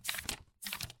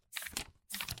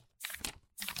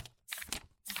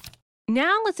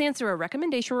 Now let's answer a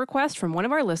recommendation request from one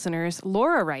of our listeners.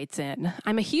 Laura writes in,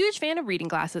 I'm a huge fan of reading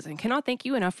glasses and cannot thank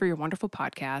you enough for your wonderful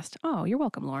podcast. Oh, you're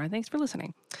welcome, Laura. Thanks for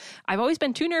listening. I've always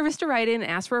been too nervous to write in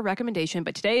and ask for a recommendation,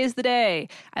 but today is the day.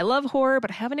 I love horror,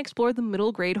 but I haven't explored the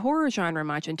middle grade horror genre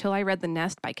much until I read The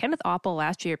Nest by Kenneth Oppel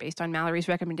last year based on Mallory's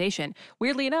recommendation.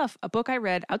 Weirdly enough, a book I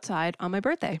read outside on my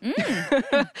birthday.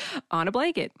 On a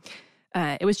blanket.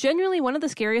 It was genuinely one of the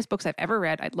scariest books I've ever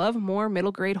read. I'd love more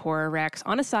middle grade horror recs.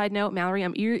 On a side note, Mallory,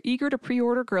 I'm eager to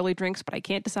pre-order Girly Drinks, but I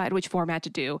can't decide which format to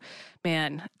do.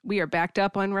 Man, we are backed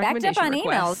up on recommendation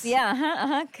requests. Emails.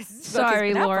 Yeah.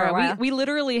 Sorry, Laura. We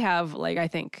literally have, I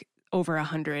think, over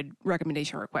 100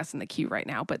 recommendation requests in the queue right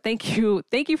now. But thank you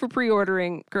for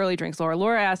pre-ordering Girly Drinks, Laura.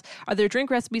 Laura asks, are there drink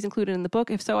recipes included in the book?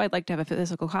 If so, I'd like to have a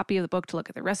physical copy of the book to look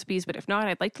at the recipes. But if not,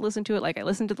 I'd like to listen to it like I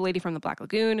listened to The Lady from the Black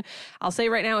Lagoon. I'll say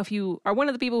right now, if you are one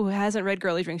of the people who hasn't read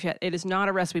Girly Drinks yet, it is not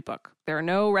a recipe book. There are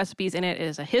no recipes in it. It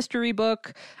is a history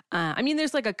book.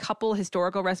 There's a couple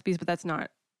historical recipes, but that's not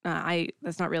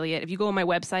really it. If you go on my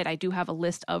website, I do have a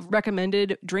list of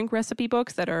recommended drink recipe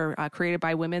books that are created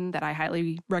by women that I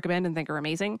highly recommend and think are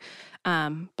amazing.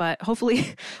 But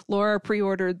hopefully Laura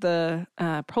pre-ordered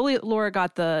Laura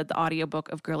got the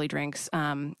audiobook of Girly Drinks.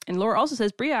 And Laura also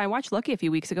says, Bria, I watched Lucky a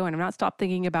few weeks ago and I've not stopped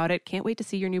thinking about it. Can't wait to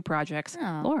see your new projects.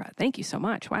 Oh. Laura, thank you so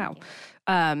much. Wow.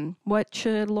 What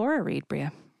should Laura read,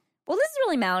 Bria? Well, this is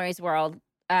really Mallory's world.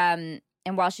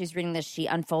 And while she's reading this, she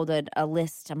unfolded a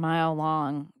list a mile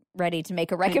long, ready to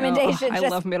make a recommendation. I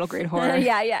love middle grade horror.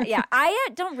 Yeah. I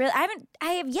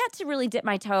have yet to really dip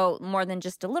my toe more than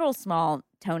just a little small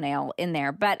toenail in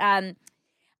there. But I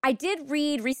did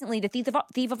read recently The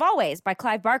Thief of Always by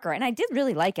Clive Barker, and I did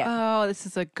really like it. Oh, this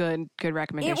is a good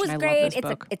recommendation. It was I great. love this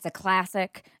book. It's a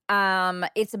classic.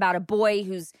 It's about a boy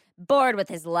who's bored with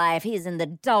his life. He's in the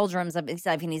doldrums of his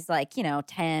life, and he's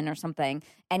 10 or something.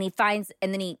 And he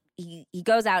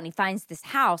goes out and he finds this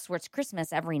house where it's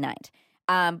Christmas every night.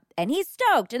 And he's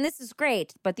stoked, and this is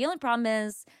great. But the only problem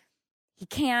is he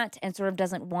can't and sort of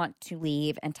doesn't want to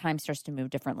leave, and time starts to move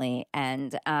differently.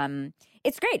 And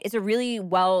it's great. It's a really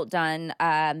well done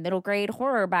middle grade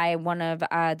horror by one of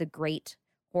the great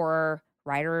horror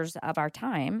writers of our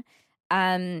time.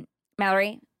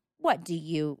 Mallory, what do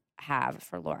you have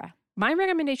for Laura? My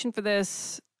recommendation for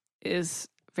this is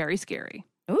very scary.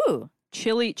 Ooh.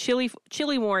 Chilly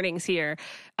warnings here.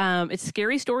 It's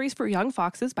Scary Stories for Young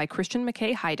Foxes by Christian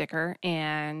McKay Heidecker,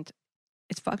 and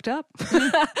it's fucked up.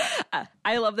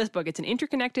 I love this book. It's an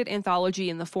interconnected anthology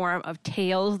in the form of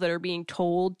tales that are being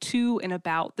told to and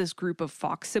about this group of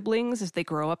fox siblings as they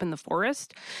grow up in the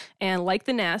forest. And like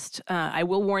The Nest, I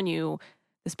will warn you,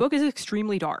 this book is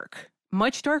extremely dark.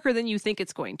 Much darker than you think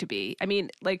it's going to be.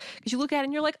 Because you look at it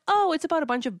and you're like, oh, it's about a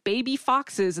bunch of baby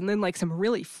foxes, and then some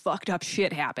really fucked up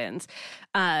shit happens.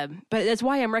 But that's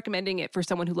why I'm recommending it for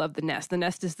someone who loved The Nest. The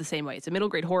Nest is the same way. It's a middle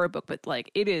grade horror book, but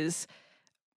it is.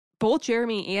 Both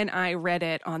Jeremy and I read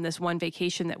it on this one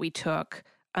vacation that we took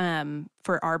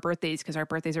for our birthdays, because our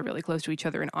birthdays are really close to each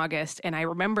other in August. And I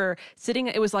remember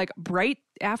it was bright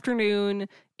afternoon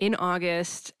in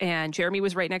August, and Jeremy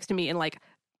was right next to me and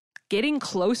getting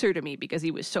closer to me because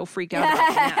he was so freaked out about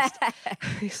The Nest.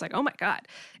 He's like, oh my God.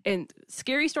 And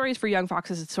Scary Stories for Young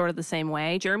Foxes is sort of the same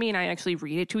way. Jeremy and I actually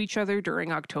read it to each other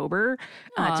during October.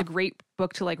 It's a great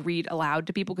book to read aloud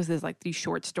to people because there's these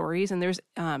short stories and there's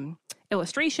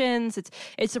illustrations.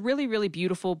 It's a really, really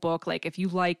beautiful book. If you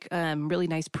like really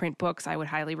nice print books, I would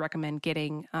highly recommend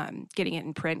getting it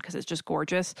in print because it's just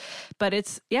gorgeous. But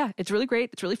it's really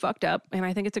great. It's really fucked up. And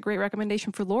I think it's a great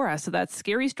recommendation for Laura. So that's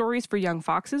Scary Stories for Young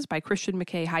Foxes by Christian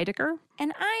McKay Heidecker.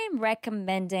 And I'm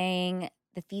recommending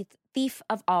The Thief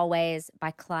of Always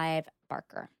by Clive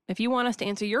Barker. If you want us to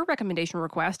answer your recommendation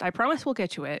request, I promise we'll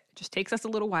get to it. It just takes us a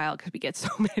little while because we get so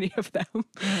many of them.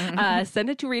 Send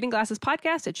it to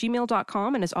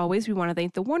readingglassespodcast@gmail.com. And as always, we want to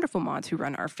thank the wonderful mods who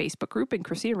run our Facebook group and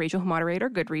Chrissy and Rachel who moderate our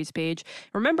Goodreads page.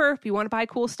 Remember, if you want to buy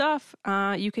cool stuff,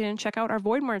 you can check out our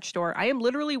Void merch store. I am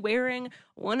literally wearing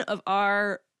one of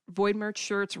our Void merch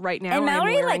shirts right now. And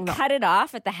Mallory cut it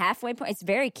off at the halfway point. It's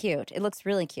very cute. It looks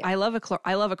really cute. I love a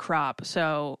crop.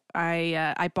 So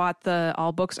I bought the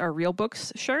All Books Are Real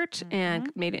Books shirt and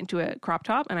made it into a crop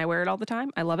top, and I wear it all the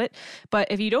time. I love it.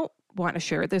 But if you don't want a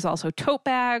shirt, there's also tote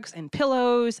bags and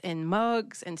pillows and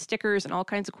mugs and stickers and all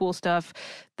kinds of cool stuff.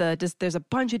 There's a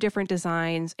bunch of different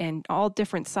designs and all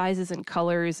different sizes and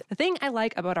colors. The thing I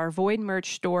like about our Void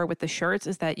merch store with the shirts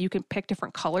is that you can pick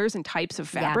different colors and types of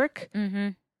fabric. Yeah.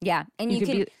 Yeah. And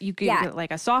you can get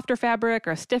like a softer fabric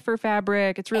or a stiffer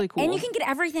fabric. It's really cool. And you can get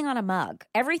everything on a mug.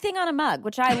 Everything on a mug,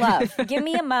 which I love. Give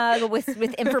me a mug with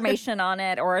information on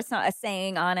it or a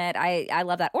saying on it. I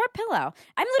love that. Or a pillow.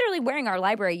 I'm literally wearing our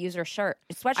library user sweatshirt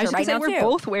right now too. We're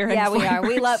both wearing we are.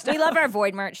 We love our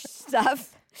Void merch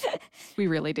stuff. We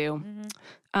really do.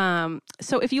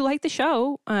 So if you like the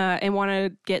show and want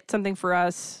to get something for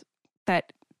us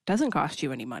that doesn't cost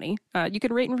you any money, you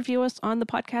can rate and review us on the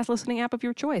podcast listening app of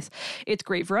your choice. It's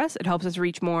great for us. It helps us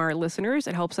reach more listeners.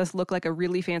 It helps us look like a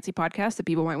really fancy podcast that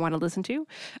people might want to listen to.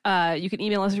 You can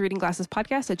email us at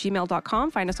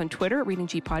readingglassespodcast@gmail.com. Find us on Twitter at Reading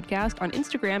G Podcast, on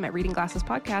Instagram at Reading Glasses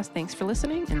Podcast. Thanks for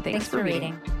listening and thanks for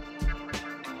reading.